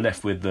that and you're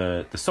left with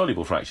the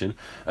soluble fraction,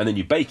 and then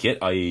you bake it,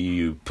 i.e.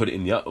 you put it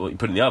in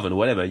the oven or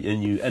whatever,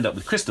 and you end up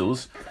with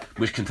crystals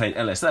which contain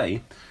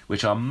LSA,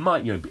 which are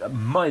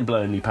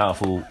mind-blowingly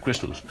powerful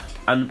crystals.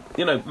 And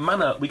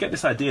manna, we get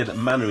this idea that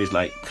manna is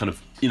like kind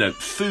of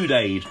food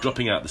aid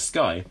dropping out of the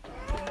sky,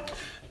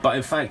 but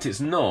in fact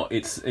it's not.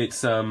 It's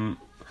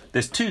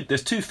there's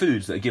two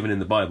foods that are given in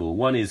the Bible.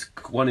 One is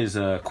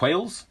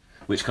quails,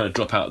 which kind of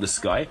drop out of the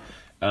sky,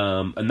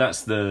 and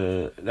that's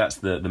the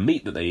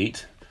meat that they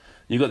eat.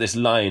 You've got this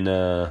line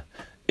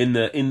in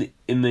the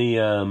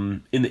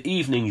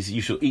evenings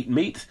you shall eat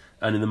meat,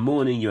 and in the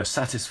morning you are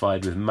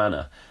satisfied with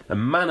manna.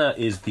 And manna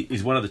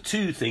is one of the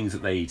two things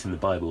that they eat in the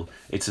Bible.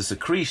 It's a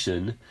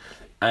secretion,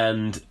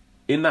 and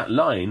in that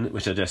line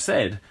which I just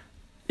said,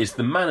 it's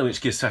the manna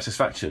which gives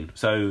satisfaction.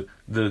 So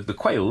the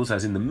quails,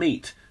 as in the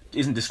meat,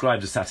 isn't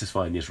described as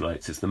satisfying the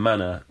Israelites. It's the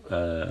manna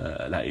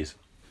that is.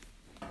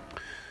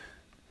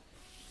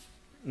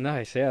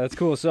 Nice, yeah, that's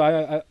cool. So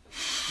I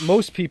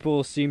most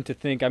people seem to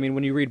think,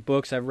 when you read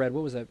books, I've read,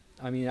 what was that?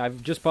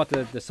 I've just bought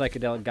the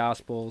Psychedelic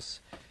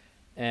Gospels,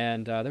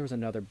 and there was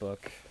another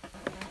book.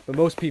 But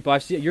most people,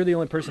 you're the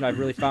only person I've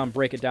really found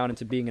break it down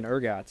into being an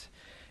ergot.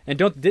 And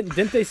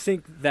didn't they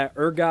think that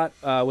ergot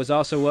was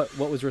also what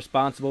was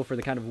responsible for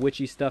the kind of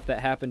witchy stuff that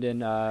happened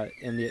in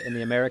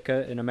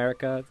America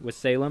with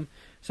Salem?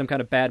 Some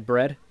kind of bad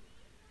bread?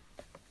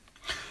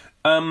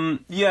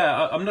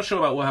 Yeah, I'm not sure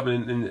about what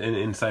happened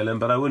in Salem,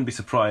 but I wouldn't be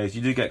surprised.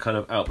 You do get kind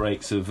of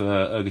outbreaks of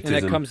ergotism.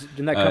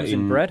 And that comes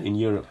in bread? In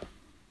Europe.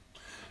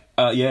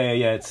 Yeah.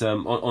 It's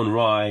on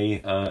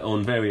rye,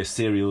 on various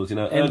cereals.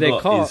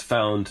 Ergot is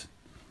found.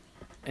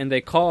 And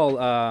they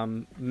call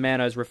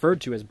manna is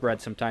referred to as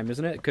bread sometimes,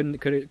 isn't it? Could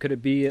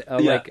it be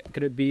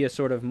could it be a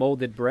sort of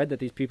molded bread that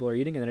these people are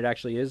eating, and then it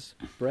actually is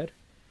bread?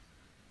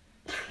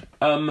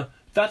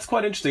 That's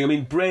quite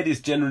interesting. Bread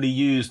is generally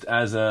used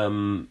as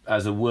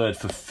a word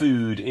for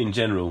food in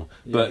general.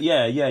 Yeah. But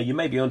yeah, you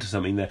may be onto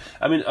something there.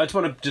 I just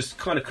want to just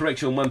kind of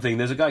correct you on one thing.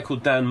 There's a guy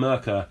called Dan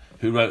Merker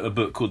who wrote a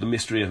book called The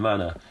Mystery of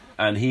Manna,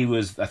 and he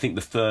was, I think,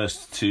 the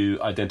first to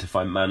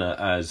identify manna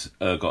as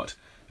ergot.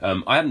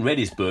 I hadn't read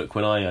his book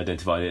when I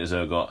identified it as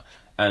ergot,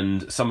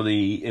 and some of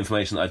the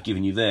information that I've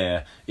given you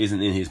there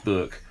isn't in his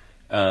book.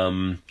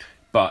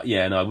 But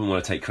yeah, no, I wouldn't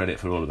want to take credit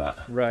for all of that.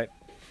 Right.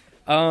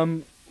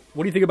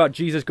 What do you think about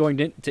Jesus going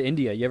to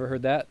India? You ever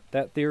heard that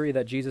theory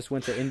that Jesus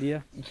went to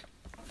India?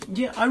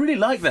 Yeah, I really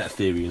like that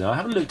theory. I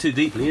haven't looked too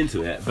deeply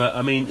into it,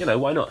 but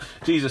why not?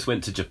 Jesus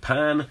went to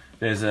Japan.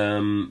 There's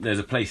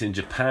a place in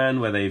Japan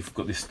where they've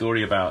got this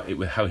story about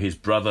it, how his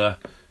brother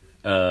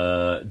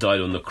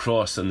died on the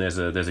cross, and there's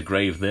a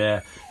grave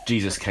there.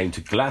 Jesus came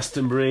to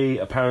Glastonbury,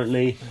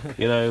 apparently.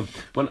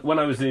 When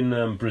I was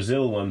in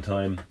Brazil one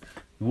time,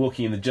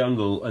 walking in the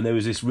jungle, and there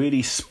was this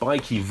really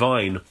spiky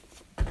vine.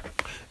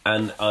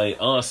 And I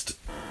asked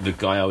the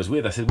guy I was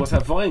with, I said, "What's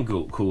that vine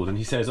called?" And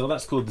he says, "Oh,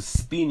 that's called the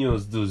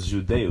Spinhos dos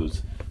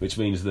Judeus, which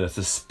means the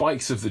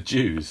spikes of the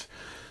Jews."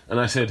 And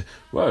I said,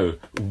 "Whoa,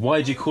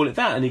 why do you call it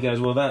that?" And he goes,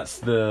 "Well, that's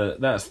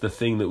the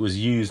thing that was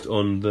used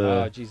on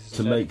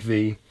to make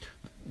the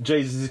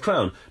Jesus'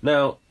 crown."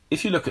 Now,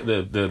 if you look at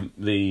the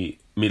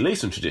Middle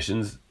Eastern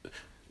traditions,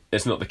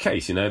 it's not the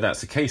case.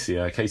 That's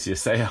acacia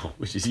sail,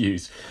 which is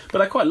used.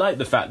 But I quite like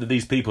the fact that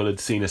these people had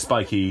seen a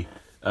spiky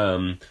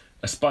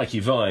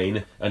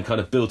vine and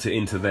kind of built it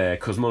into their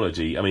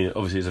cosmology. I mean,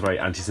 obviously, it's a very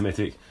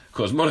anti-Semitic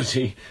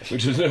cosmology,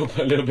 which was a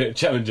little bit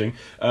challenging.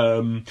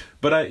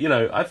 But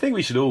I think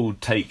we should all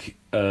take,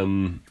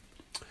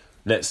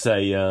 let's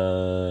say,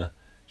 I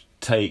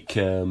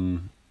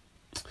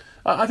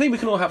think we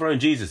can all have our own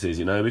Jesuses.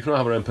 We can all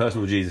have our own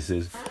personal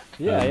Jesuses.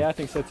 Yeah, I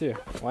think so too.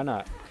 Why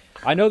not?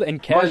 I know that in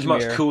Kashmir...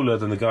 Mine's much cooler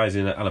than the guys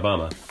in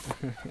Alabama.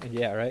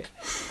 Yeah, right.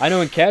 I know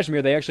in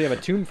Kashmir they actually have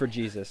a tomb for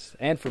Jesus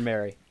and for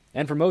Mary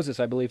and for Moses,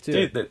 I believe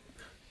too.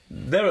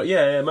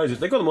 Moses.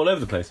 They've got them all over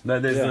the place.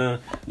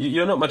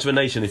 You're not much of a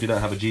nation if you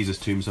don't have a Jesus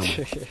tomb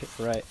somewhere.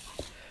 Right.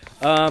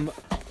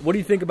 What do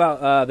you think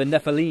about the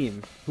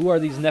Nephilim? Who are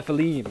these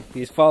Nephilim?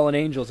 These fallen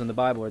angels in the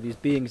Bible, or these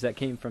beings that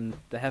came from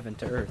the heaven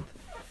to earth?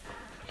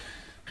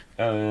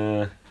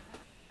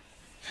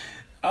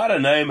 I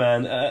don't know,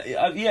 man.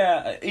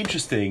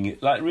 Interesting.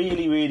 Like,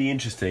 really, really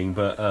interesting.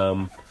 But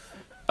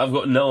I've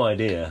got no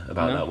idea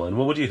about that one.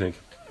 Well, what do you think?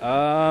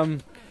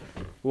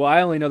 Well,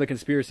 I only know the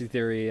conspiracy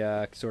theory,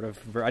 sort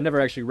of. I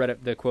never actually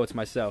read the quotes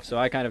myself, so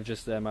I kind of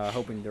just am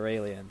hoping they're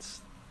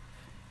aliens.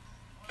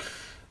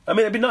 I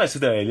mean, it'd be nice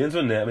if they're aliens,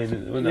 wouldn't it? I mean,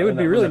 it would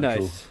be really nice.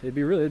 Cool?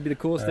 It'd be the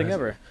coolest thing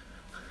ever.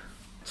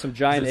 Some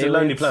giant aliens. It's a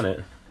lonely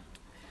planet.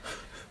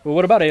 Well,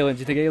 what about aliens?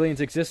 Do you think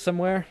aliens exist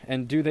somewhere?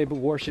 And do they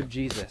worship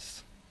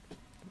Jesus?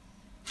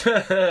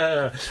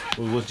 Well,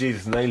 was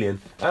Jesus an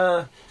alien?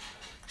 I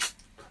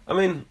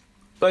mean,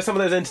 like some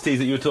of those entities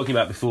that you were talking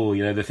about before,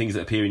 the things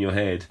that appear in your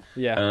head.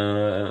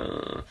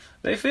 Yeah.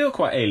 They feel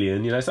quite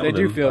alien, Some of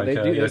them, do feel like,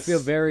 they feel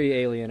very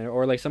alien,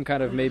 or like some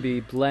kind of maybe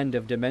blend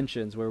of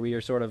dimensions where we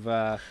are sort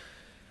of.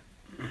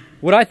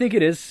 What I think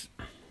it is,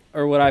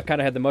 or what I've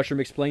kind of had the mushroom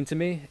explain to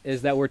me,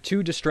 is that we're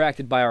too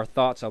distracted by our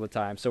thoughts all the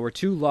time. So we're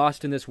too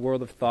lost in this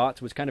world of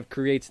thoughts, which kind of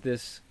creates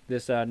this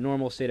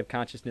normal state of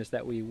consciousness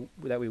that we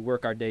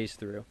work our days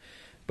through.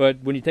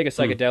 But when you take a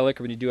psychedelic,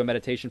 or when you do a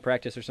meditation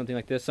practice or something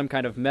like this, some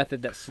kind of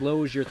method that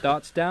slows your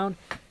thoughts down,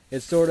 it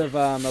sort of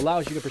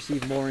allows you to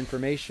perceive more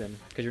information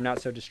because you're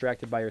not so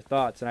distracted by your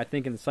thoughts. And I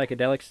think in the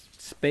psychedelic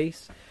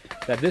space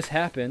that this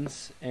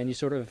happens, and you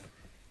sort of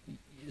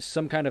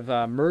some kind of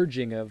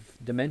merging of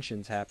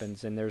dimensions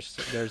happens, and there's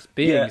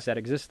beings that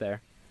exist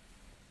there.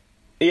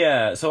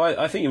 Yeah, so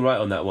I think you're right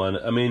on that one.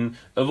 I mean,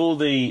 of all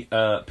the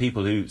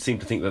people who seem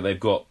to think that they've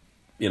got,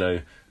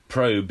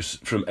 probes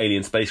from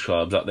alien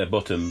spacecrafts up their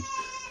bottom,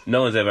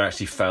 no one's ever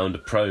actually found a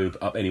probe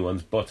up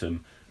anyone's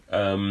bottom.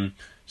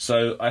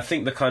 So I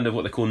think the kind of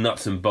what they call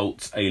nuts and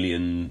bolts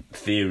alien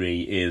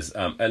theory is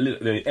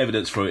the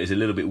evidence for it is a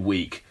little bit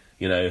weak.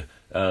 You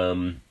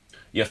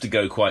have to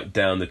go quite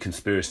down the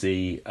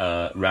conspiracy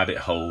rabbit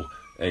hole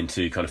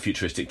into kind of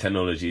futuristic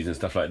technologies and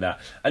stuff like that.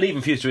 And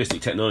even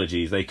futuristic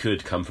technologies, they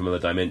could come from other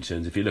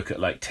dimensions. If you look at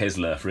like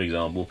Tesla, for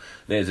example,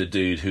 there's a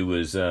dude who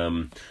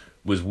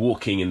was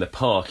walking in the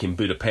park in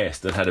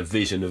Budapest and had a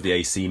vision of the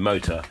AC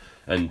motor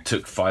and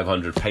took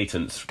 500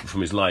 patents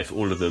from his life,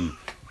 all of them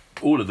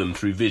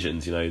through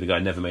visions. The guy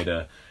never made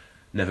a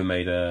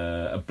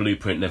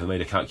blueprint, never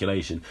made a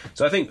calculation.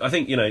 So I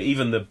think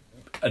even the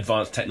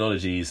advanced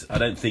technologies, I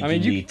don't think you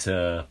need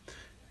to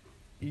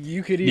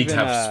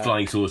have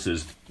flying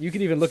saucers. You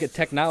could even look at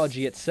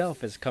technology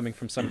itself as coming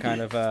from some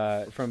kind of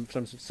from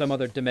some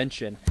other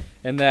dimension,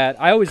 and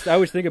that I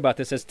always think about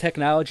this as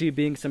technology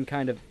being some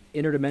kind of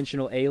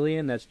interdimensional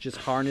alien that's just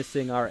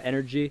harnessing our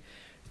energy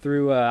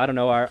through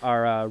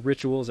our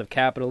rituals of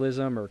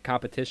capitalism or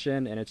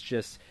competition, and it's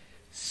just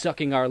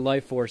sucking our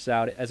life force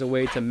out as a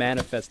way to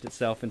manifest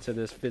itself into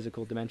this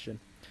physical dimension.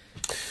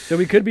 So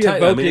we could be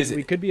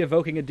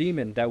evoking a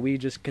demon that we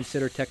just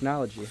consider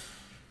technology.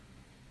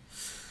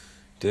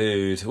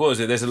 Dude, what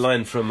was it? There's a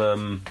line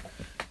from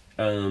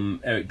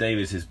Eric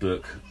Davis's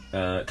book,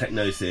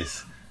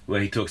 Technosis,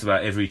 where he talks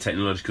about every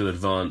technological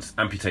advance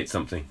amputates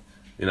something.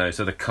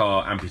 So the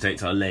car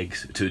amputates our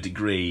legs to a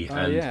degree,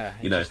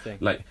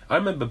 like I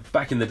remember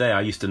back in the day, I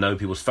used to know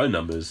people's phone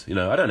numbers.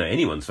 I don't know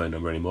anyone's phone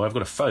number anymore. I've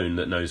got a phone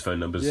that knows phone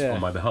numbers on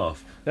my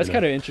behalf. That's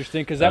kind of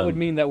interesting because that would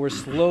mean that we're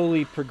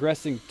slowly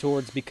progressing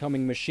towards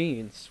becoming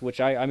machines. Which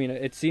I mean,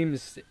 it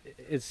seems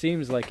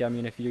like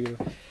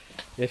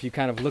if you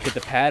kind of look at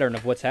the pattern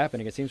of what's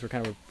happening, it seems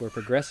we're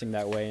progressing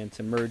that way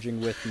into merging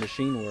with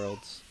machine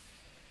worlds.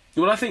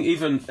 Well, I think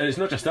even it's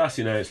not just us.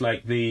 It's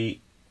like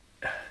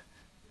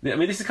I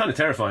mean, this is kind of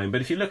terrifying,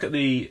 but if you look at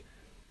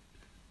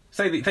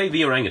say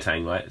the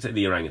orangutan, right? Say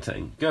the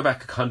orangutan. Go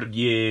back 100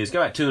 years,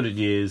 go back 200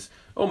 years,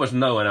 almost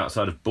no one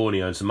outside of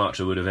Borneo and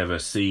Sumatra would have ever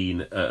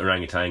seen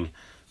orangutan.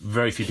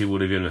 very few people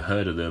would have even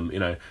heard of them.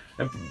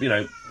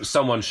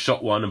 Someone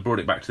shot one and brought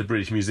it back to the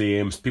British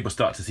Museum. People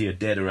start to see a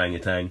dead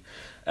orangutan.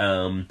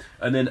 And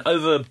then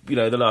over,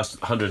 the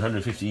last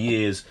 150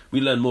 years,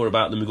 we learn more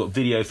about them. We've got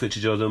video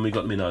footage of them. We've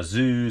got them in our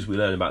zoos. We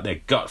learn about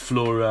their gut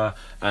flora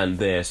and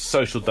their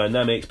social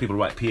dynamics. People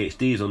write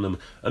PhDs on them.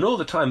 And all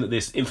the time that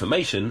this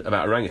information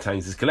about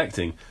orangutans is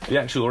collecting, the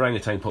actual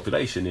orangutan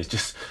population is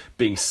just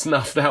being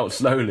snuffed out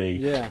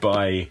slowly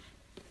by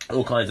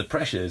all kinds of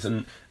pressures.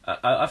 And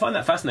I find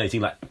that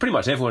fascinating. Like, pretty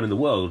much everyone in the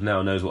world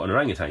now knows what an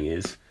orangutan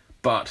is,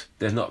 but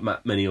there's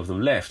not many of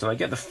them left. And I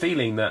get the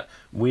feeling that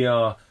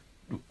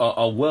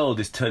our world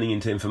is turning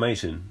into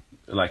information,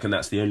 and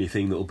that's the only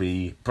thing that will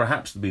be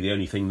the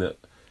only thing that,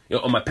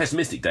 on my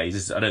pessimistic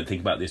days, I don't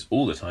think about this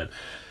all the time,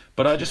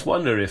 but I just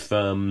wonder if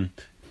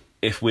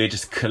we're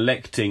just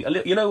collecting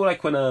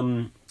like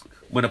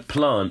when a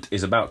plant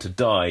is about to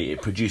die,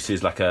 it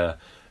produces like a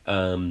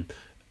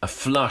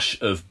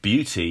flush of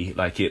beauty,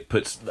 like it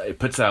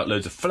puts out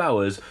loads of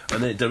flowers,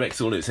 and then it directs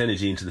all its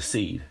energy into the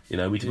seed. We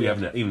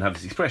haven't even have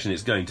this expression,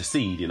 it's going to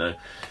seed.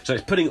 So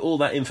it's putting all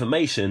that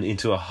information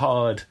into a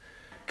hard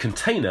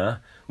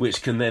container,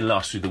 which can then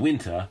last through the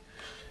winter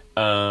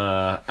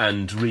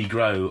and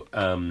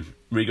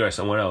regrow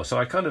somewhere else. So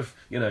I kind of,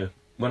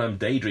 when I'm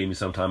daydreaming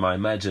sometime, I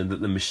imagine that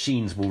the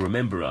machines will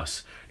remember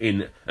us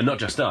and not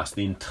just us,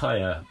 the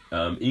entire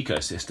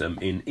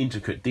ecosystem in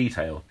intricate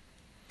detail.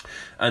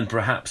 And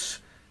perhaps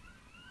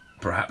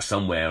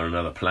somewhere on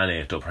another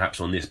planet, or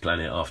perhaps on this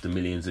planet, after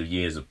millions of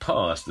years have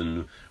passed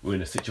and we're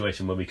in a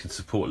situation where we can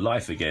support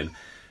life again,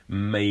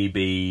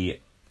 maybe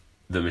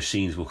the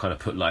machines will kind of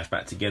put life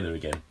back together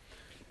again.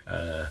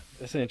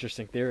 That's an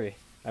interesting theory.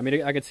 I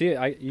mean, I could see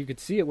it. You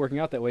could see it working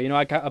out that way.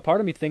 A part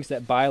of me thinks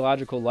that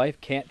biological life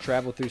can't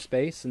travel through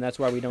space, and that's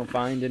why we don't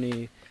find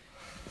any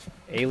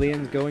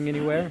aliens going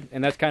anywhere.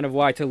 And that's kind of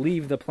why, to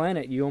leave the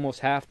planet, you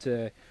almost have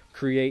to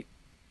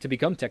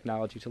become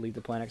technology to leave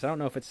the planet. Because I don't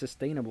know if it's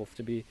sustainable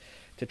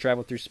to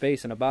travel through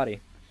space in a body.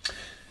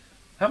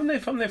 Haven't they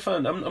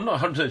found? I'm not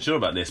 100% sure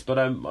about this, but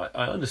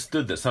I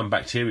understood that some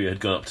bacteria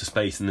had gone up to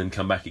space and then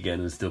come back again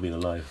and still been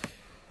alive.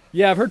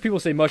 Yeah, I've heard people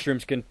say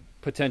mushrooms can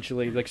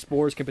potentially, like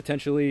spores can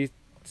potentially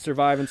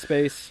survive in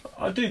space.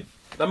 I do.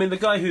 I mean, the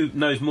guy who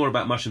knows more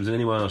about mushrooms than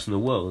anyone else in the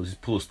world is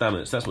Paul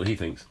Stamets. That's what he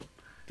thinks.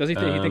 Does he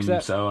think he thinks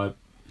that? So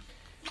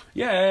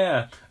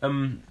yeah.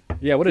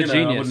 Yeah, what a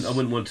genius. I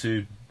wouldn't want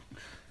to.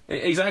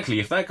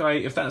 Exactly. If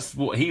that's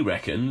what he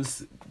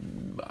reckons,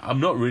 I'm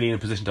not really in a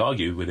position to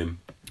argue with him.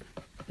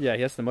 Yeah,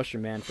 that's the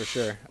mushroom man for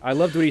sure. I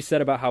loved what he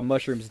said about how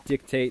mushrooms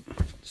dictate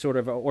sort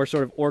of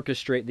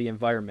orchestrate the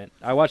environment.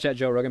 I watched that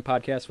Joe Rogan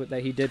podcast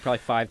that he did probably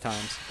 5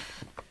 times.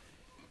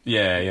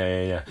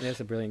 Yeah. That's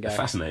a brilliant guy.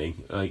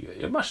 Fascinating.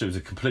 Mushrooms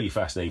are completely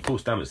fascinating. Paul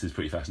Stamets is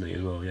pretty fascinating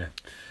as well. Yeah.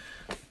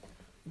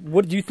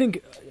 What do you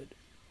think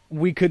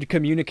we could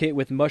communicate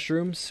with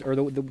mushrooms, or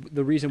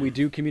the reason we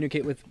do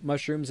communicate with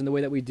mushrooms in the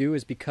way that we do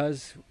is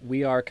because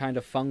we are kind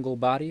of fungal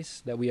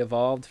bodies that we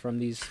evolved from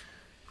these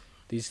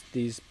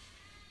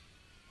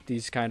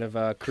kind of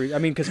I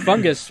mean,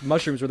 because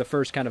mushrooms were the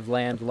first kind of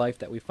land life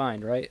that we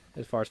find, right?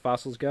 As far as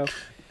fossils go.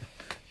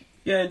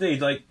 Yeah,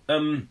 indeed. Like,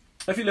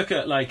 if you look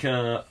at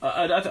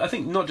I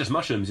think not just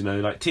mushrooms,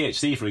 like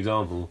THC, for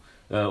example,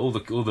 all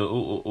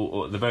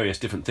the various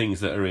different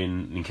things that are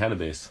in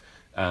cannabis,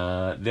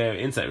 they're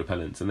insect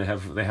repellents, and they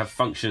have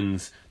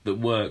functions that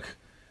work.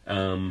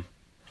 They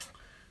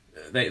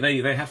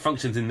have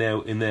functions in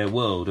their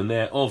world, and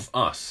they're of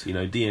us.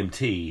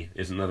 DMT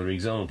is another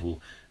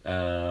example.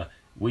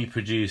 We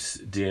produce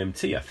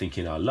DMT, I think,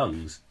 in our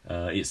lungs.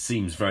 It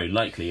seems very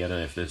likely. I don't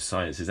know if the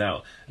science is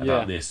out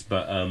about this,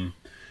 but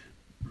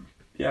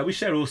we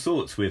share all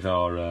sorts with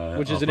our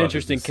which is our an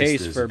interesting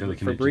case for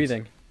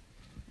breathing.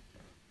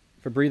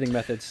 For breathing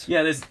methods.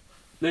 Yeah, there's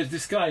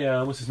this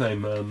guy. What's his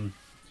name?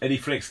 Eddie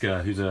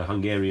Flexker, who's a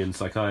Hungarian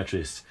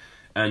psychiatrist,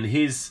 and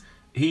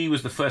he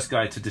was the first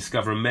guy to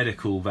discover a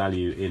medical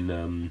value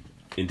in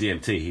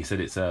DMT. He said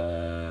it's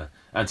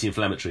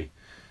anti-inflammatory.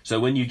 So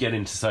when you get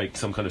into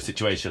some kind of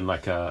situation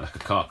like a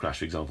car crash,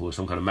 for example, or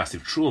some kind of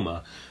massive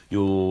trauma,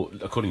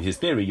 according to his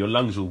theory, your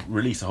lungs will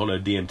release a whole load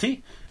of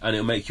DMT, and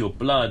it'll make your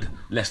blood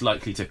less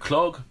likely to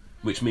clog,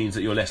 which means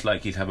that you're less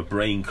likely to have a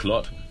brain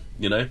clot.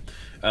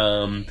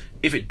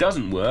 If it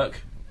doesn't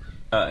work,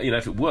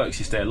 if it works,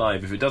 you stay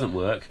alive. If it doesn't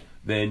work,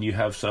 then you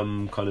have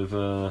some kind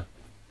of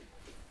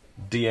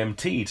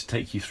DMT to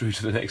take you through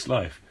to the next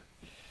life.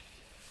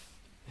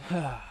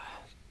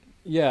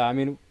 Yeah, I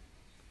mean,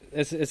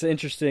 it's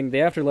interesting. The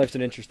afterlife's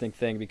an interesting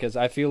thing, because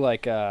I feel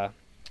like that's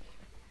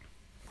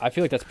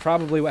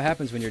probably what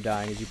happens when you're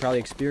dying. Is you probably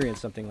experience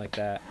something like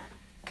that.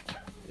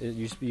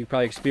 You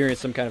probably experience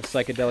some kind of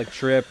psychedelic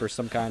trip or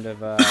some kind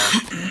of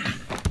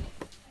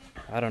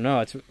I don't know.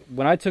 It's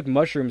when I took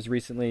mushrooms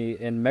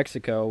recently in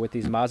Mexico with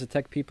these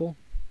Mazatec people.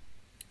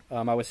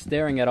 I was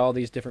staring at all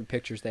these different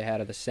pictures they had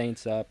of the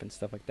saints up and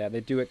stuff like that. They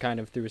do it kind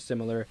of through a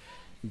similar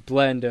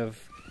blend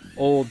of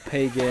old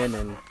pagan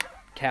and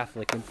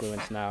Catholic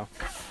influence now.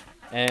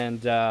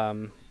 And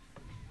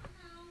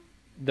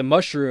the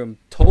mushroom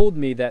told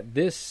me that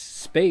this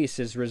space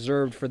is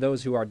reserved for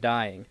those who are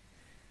dying.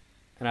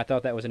 And I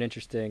thought that was an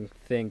interesting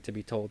thing to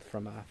be told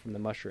from the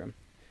mushroom.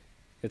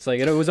 It's like,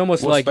 it was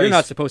almost like space? You're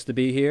not supposed to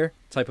be here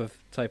type of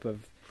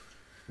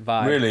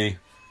vibe. Really?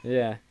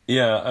 Yeah.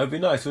 Yeah, it'd be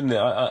nice, wouldn't it?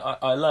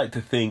 I like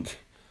to think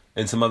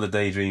in some other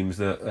daydreams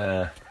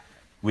that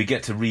we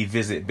get to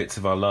revisit bits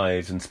of our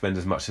lives and spend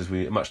as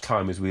much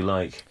time as we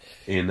like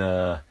in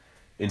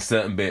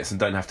certain bits and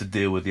don't have to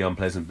deal with the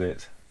unpleasant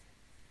bits.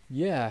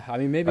 Yeah, I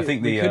mean, maybe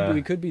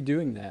we could be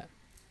doing that.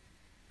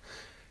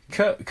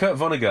 Kurt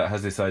Vonnegut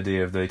has this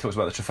idea he talks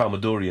about the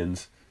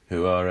Tralfamadorians,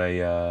 who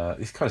are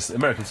he's kind of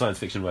American science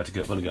fiction writer,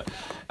 Kurt Vonnegut,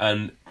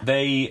 and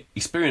they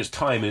experience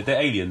time.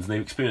 They're aliens, and they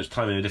experience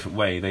time in a different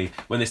way.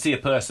 When they see a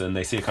person,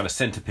 they see a kind of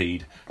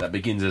centipede that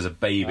begins as a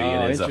baby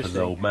and ends up as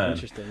an old man.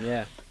 Interesting,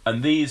 yeah.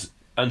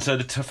 And so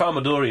the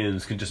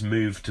Tralfamadorians can just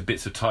move to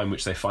bits of time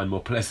which they find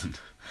more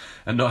pleasant,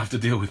 and not have to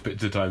deal with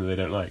bits of time that they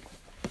don't like.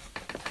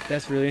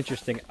 That's really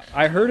interesting.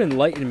 I heard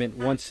enlightenment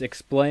once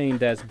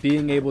explained as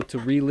being able to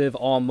relive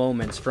all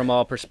moments from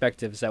all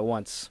perspectives at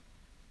once.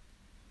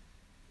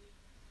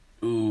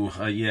 Ooh,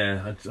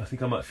 yeah, I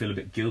think I might feel a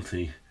bit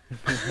guilty.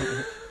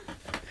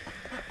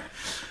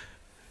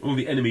 All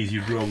the enemies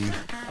you've wronged.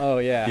 Oh,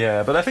 yeah.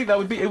 Yeah, but I think it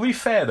would be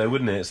fair, though,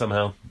 wouldn't it,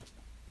 somehow?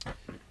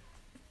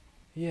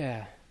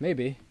 Yeah,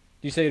 maybe.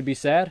 Do you say it'd be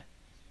sad?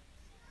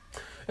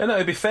 Yeah, no,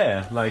 it'd be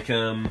fair. Like,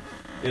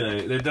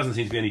 there doesn't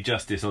seem to be any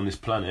justice on this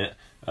planet,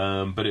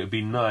 but it would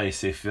be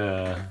nice if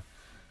you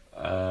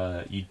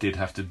did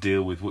have to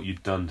deal with what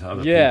you'd done to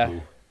other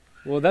people.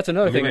 Well, that's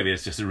another thing. Maybe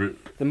it's just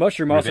the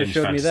mushroom also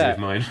showed me that. Of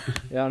mine.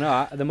 Yeah,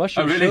 no, the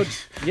mushroom really?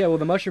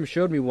 the mushroom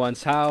showed me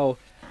once how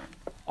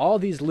all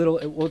these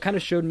it kind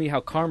of showed me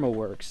how karma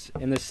works,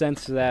 in the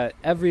sense that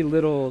every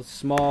little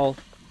small,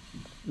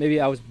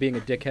 maybe I was being a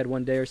dickhead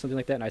one day or something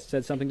like that, and I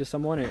said something to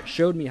someone, and it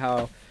showed me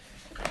how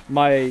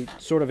my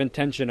sort of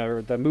intention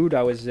or the mood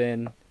I was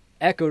in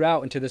echoed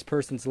out into this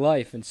person's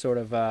life and sort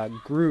of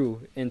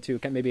grew into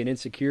maybe an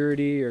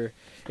insecurity, or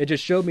it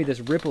just showed me this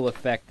ripple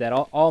effect that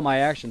all my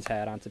actions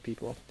had onto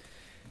people.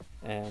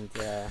 And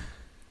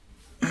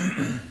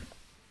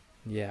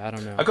yeah, I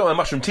don't know. I got my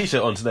mushroom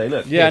t-shirt on today,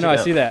 look. Yeah, no, I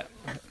see that.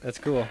 That's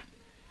cool.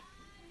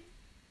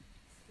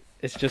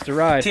 It's just a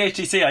ride.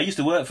 THTC, I used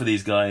to work for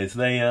these guys.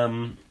 They're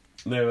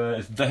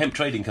the hemp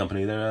trading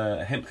company. They're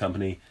a hemp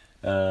company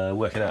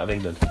working out of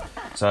England.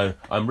 So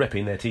I'm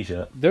ripping their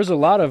t-shirt. There's a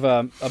lot of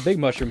a big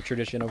mushroom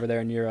tradition over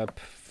there in Europe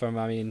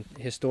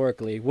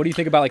historically. What do you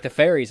think about like the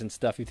fairies and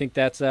stuff? You think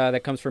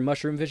that comes from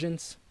mushroom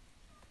visions?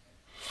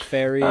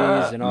 Fairies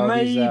and all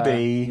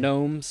these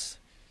gnomes?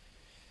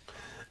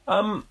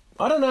 I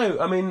don't know.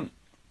 I mean,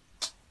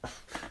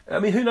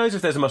 who knows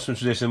if there's a mushroom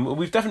tradition?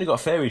 We've definitely got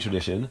a fairy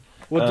tradition.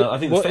 Well, I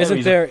think the fairies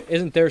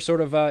isn't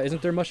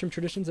there mushroom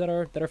traditions that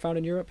are found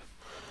in Europe?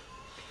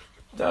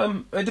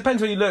 It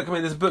depends where you look. I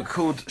mean, there's a book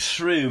called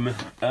Shroom.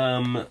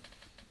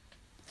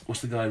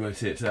 What's the guy who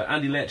wrote it?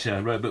 Andy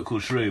Letcher wrote a book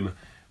called Shroom,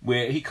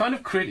 where he kind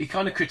of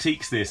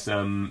critiques this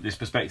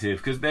perspective,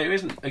 because there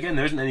isn't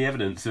any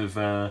evidence of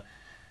the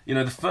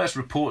first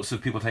reports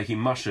of people taking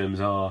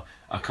mushrooms are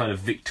kind of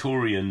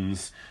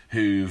Victorians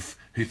who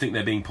think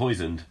they're being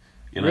poisoned.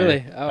 You know?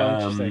 Really? Oh,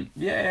 interesting.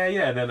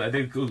 Yeah.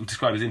 They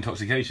describe it as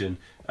intoxication.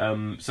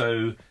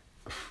 So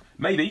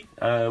maybe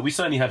we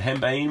certainly had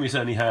henbane. We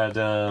certainly had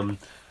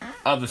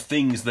other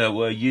things that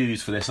were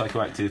used for their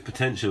psychoactive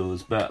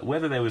potentials, but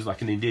whether there was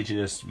like an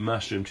indigenous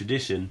mushroom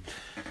tradition,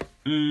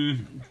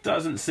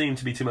 doesn't seem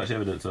to be too much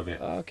evidence of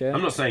it. Okay.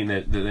 I'm not saying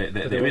that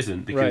there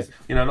isn't, because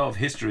a lot of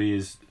history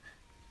is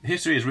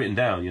written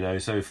down.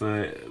 So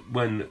for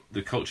when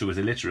the culture was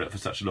illiterate for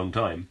such a long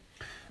time,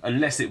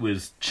 unless it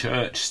was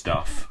church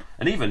stuff,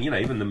 and even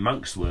the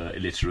monks were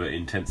illiterate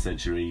in 10th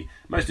century.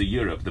 Most of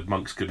Europe, the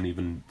monks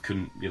couldn't.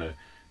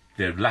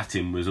 Their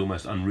Latin was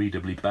almost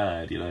unreadably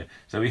bad,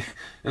 So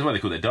that's why they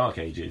call it the Dark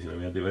Ages.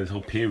 We had this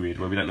whole period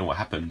where we don't know what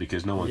happened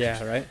because no one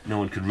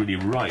could really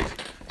write.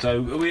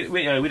 So we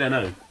don't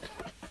know.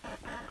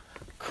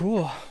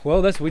 Cool.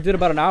 Well, we did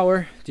about an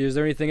hour. Is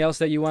there anything else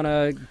that you want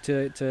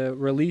to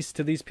release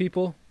to these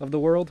people of the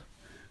world?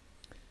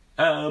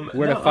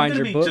 Where to find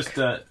your book?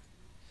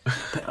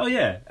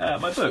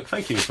 My book.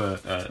 Thank you for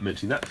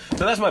mentioning that.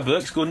 So that's my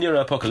book. It's called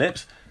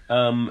Neuroapocalypse.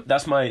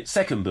 That's my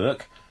second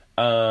book.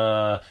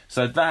 So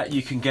that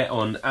you can get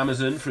on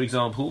Amazon, for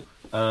example.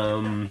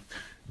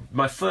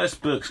 My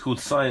first book's called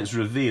Science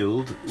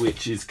Revealed,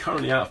 which is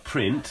currently out of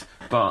print,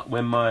 but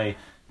when my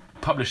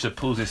publisher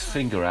pulls his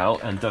finger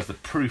out and does the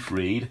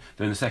proofread,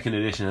 then the second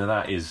edition of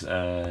that is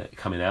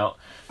coming out.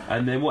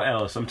 And then what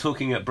else? I'm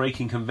talking at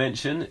Breaking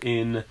Convention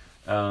in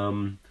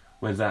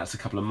when's that? It's a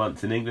couple of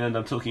months in England.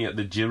 I'm talking at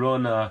the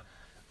Girona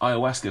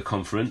Ayahuasca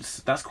Conference.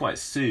 That's quite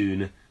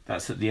soon.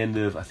 That's at the end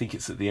of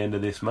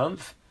this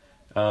month.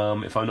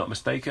 If I'm not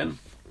mistaken.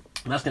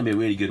 And that's going to be a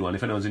really good one.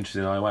 If anyone's interested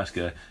in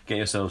ayahuasca, get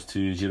yourselves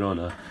to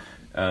Girona.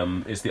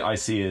 It's the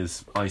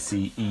ICEERS,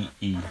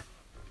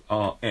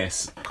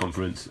 ICEERS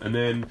conference. And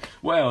then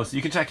what else?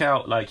 You can check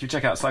out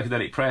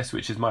Psychedelic Press,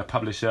 which is my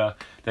publisher.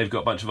 They've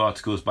got a bunch of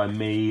articles by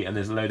me, and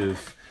there's a load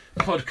of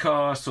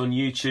podcasts on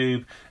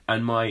YouTube,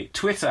 and my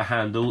Twitter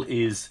handle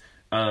is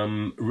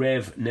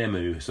Rev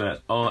Nemu. So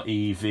that's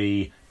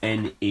REVNEMU.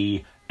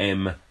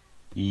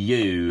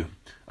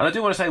 And I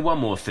do want to say one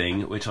more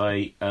thing, which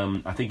I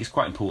think is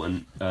quite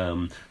important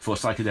for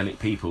psychedelic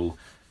people.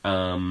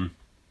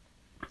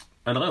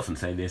 And I often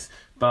say this,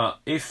 but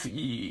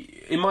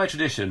in my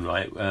tradition,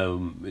 right,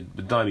 the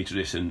Daimi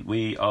tradition,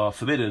 we are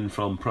forbidden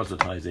from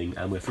proselytizing,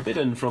 and we're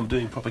forbidden from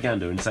doing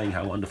propaganda and saying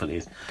how wonderful it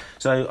is.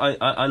 So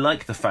I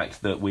like the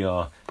fact that we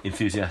are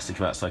enthusiastic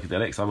about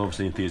psychedelics. I'm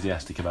obviously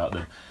enthusiastic about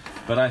them.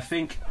 But I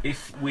think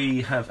if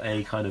we have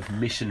a kind of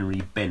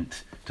missionary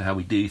bent to how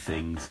we do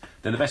things,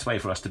 then the best way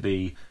for us to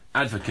be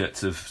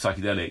advocates of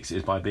psychedelics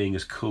is by being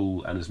as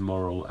cool and as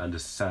moral and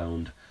as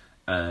sound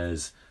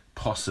as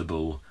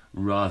possible,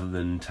 rather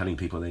than telling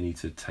people they need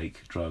to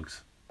take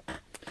drugs.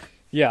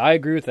 Yeah, I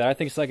agree with that. I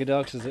think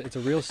psychedelics it's a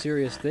real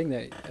serious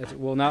thing.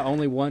 Not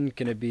only one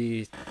can it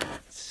be,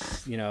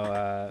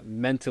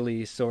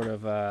 mentally sort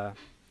of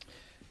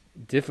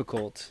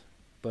difficult,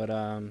 but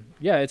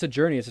it's a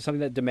journey. It's something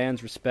that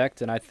demands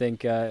respect, and I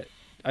think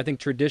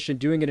tradition,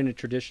 doing it in a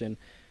tradition,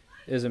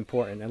 is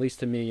important. At least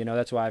to me,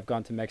 that's why I've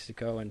gone to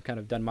Mexico and kind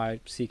of done my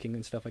seeking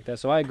and stuff like that.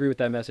 So I agree with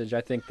that message.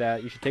 I think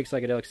that you should take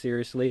psychedelics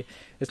seriously.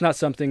 It's not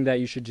something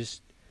that you should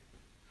just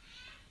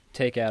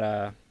take in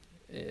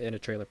a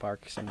trailer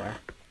park somewhere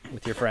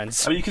with your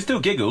friends. I mean, you can still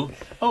giggle.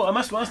 Oh, I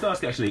must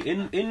ask actually.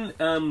 In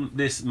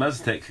this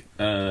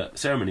Mazatec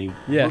ceremony,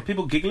 were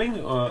people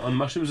giggling on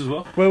mushrooms as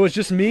well? Well, it was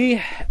just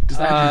me.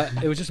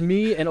 It was just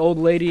me, an old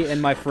lady, and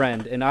my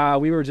friend,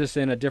 and we were just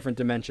in a different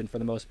dimension for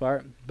the most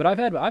part. But I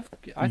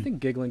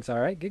think giggling's all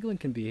right. Giggling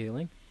can be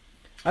healing.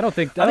 I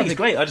think it's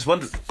great. I just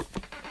wonder.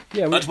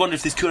 Yeah, I just wonder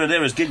if this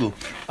curanderas giggle.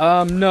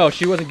 No,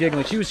 she wasn't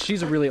giggling.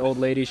 She's a really old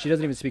lady. She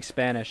doesn't even speak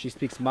Spanish. She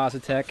speaks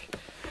Mazatec,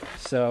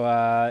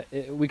 so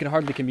we could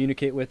hardly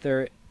communicate with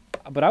her.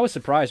 But I was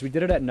surprised. We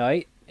did it at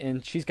night,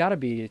 and she's got to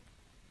be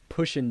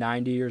pushing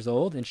 90 years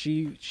old, and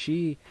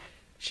she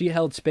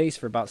held space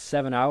for about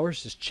 7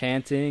 hours, just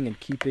chanting and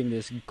keeping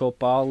this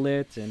copal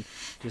lit, and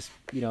just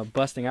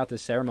busting out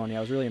this ceremony.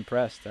 I was really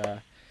impressed.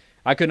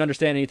 I couldn't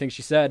understand anything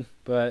she said,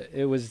 but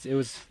it was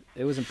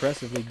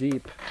impressively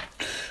deep.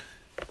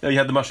 Oh, you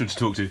had the mushroom to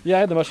talk to. Yeah, I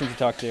had the mushroom to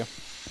talk to.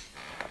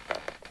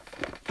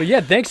 But yeah,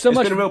 thanks so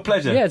much. It's been a real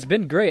pleasure. Yeah, it's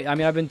been great. I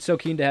mean, I've been so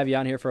keen to have you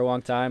on here for a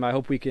long time. I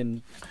hope we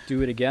can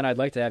do it again. I'd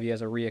like to have you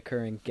as a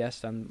reoccurring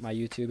guest on my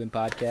YouTube and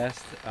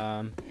podcast.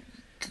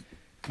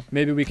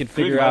 Maybe we can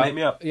figure out. Hit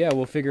me up. Yeah,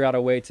 we'll figure out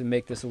a way to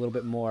make this a little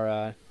bit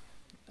more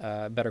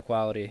better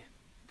quality.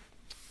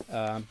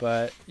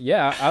 But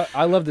yeah,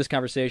 I love this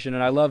conversation,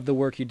 and I love the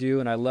work you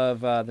do, and I love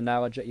the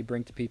knowledge that you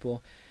bring to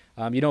people.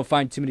 You don't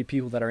find too many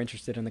people that are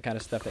interested in the kind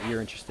of stuff that you're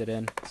interested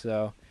in.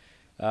 So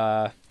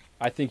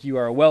I think you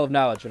are a well of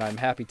knowledge, and I'm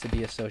happy to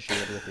be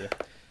associated with you.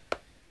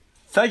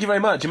 Thank you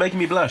very much. You're making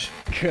me blush.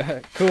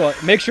 Cool.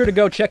 Make sure to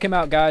go check him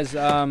out, guys.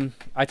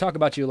 I talk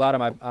about you a lot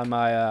on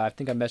my I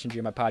think I mentioned you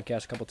in my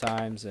podcast a couple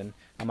times and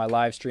on my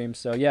live stream.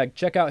 So yeah,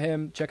 check out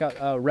him. Check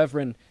out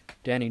Reverend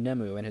Danny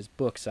Nemu and his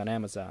books on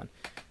Amazon,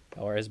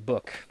 or his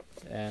book.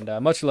 And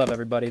much love,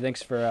 everybody.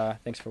 Thanks for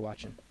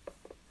watching.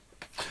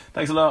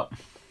 Thanks a lot.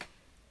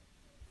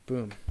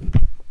 Boom.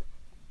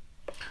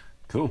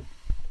 Cool.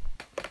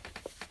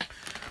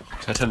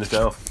 Should I turn this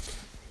guy off?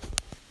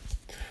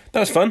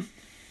 That was fun.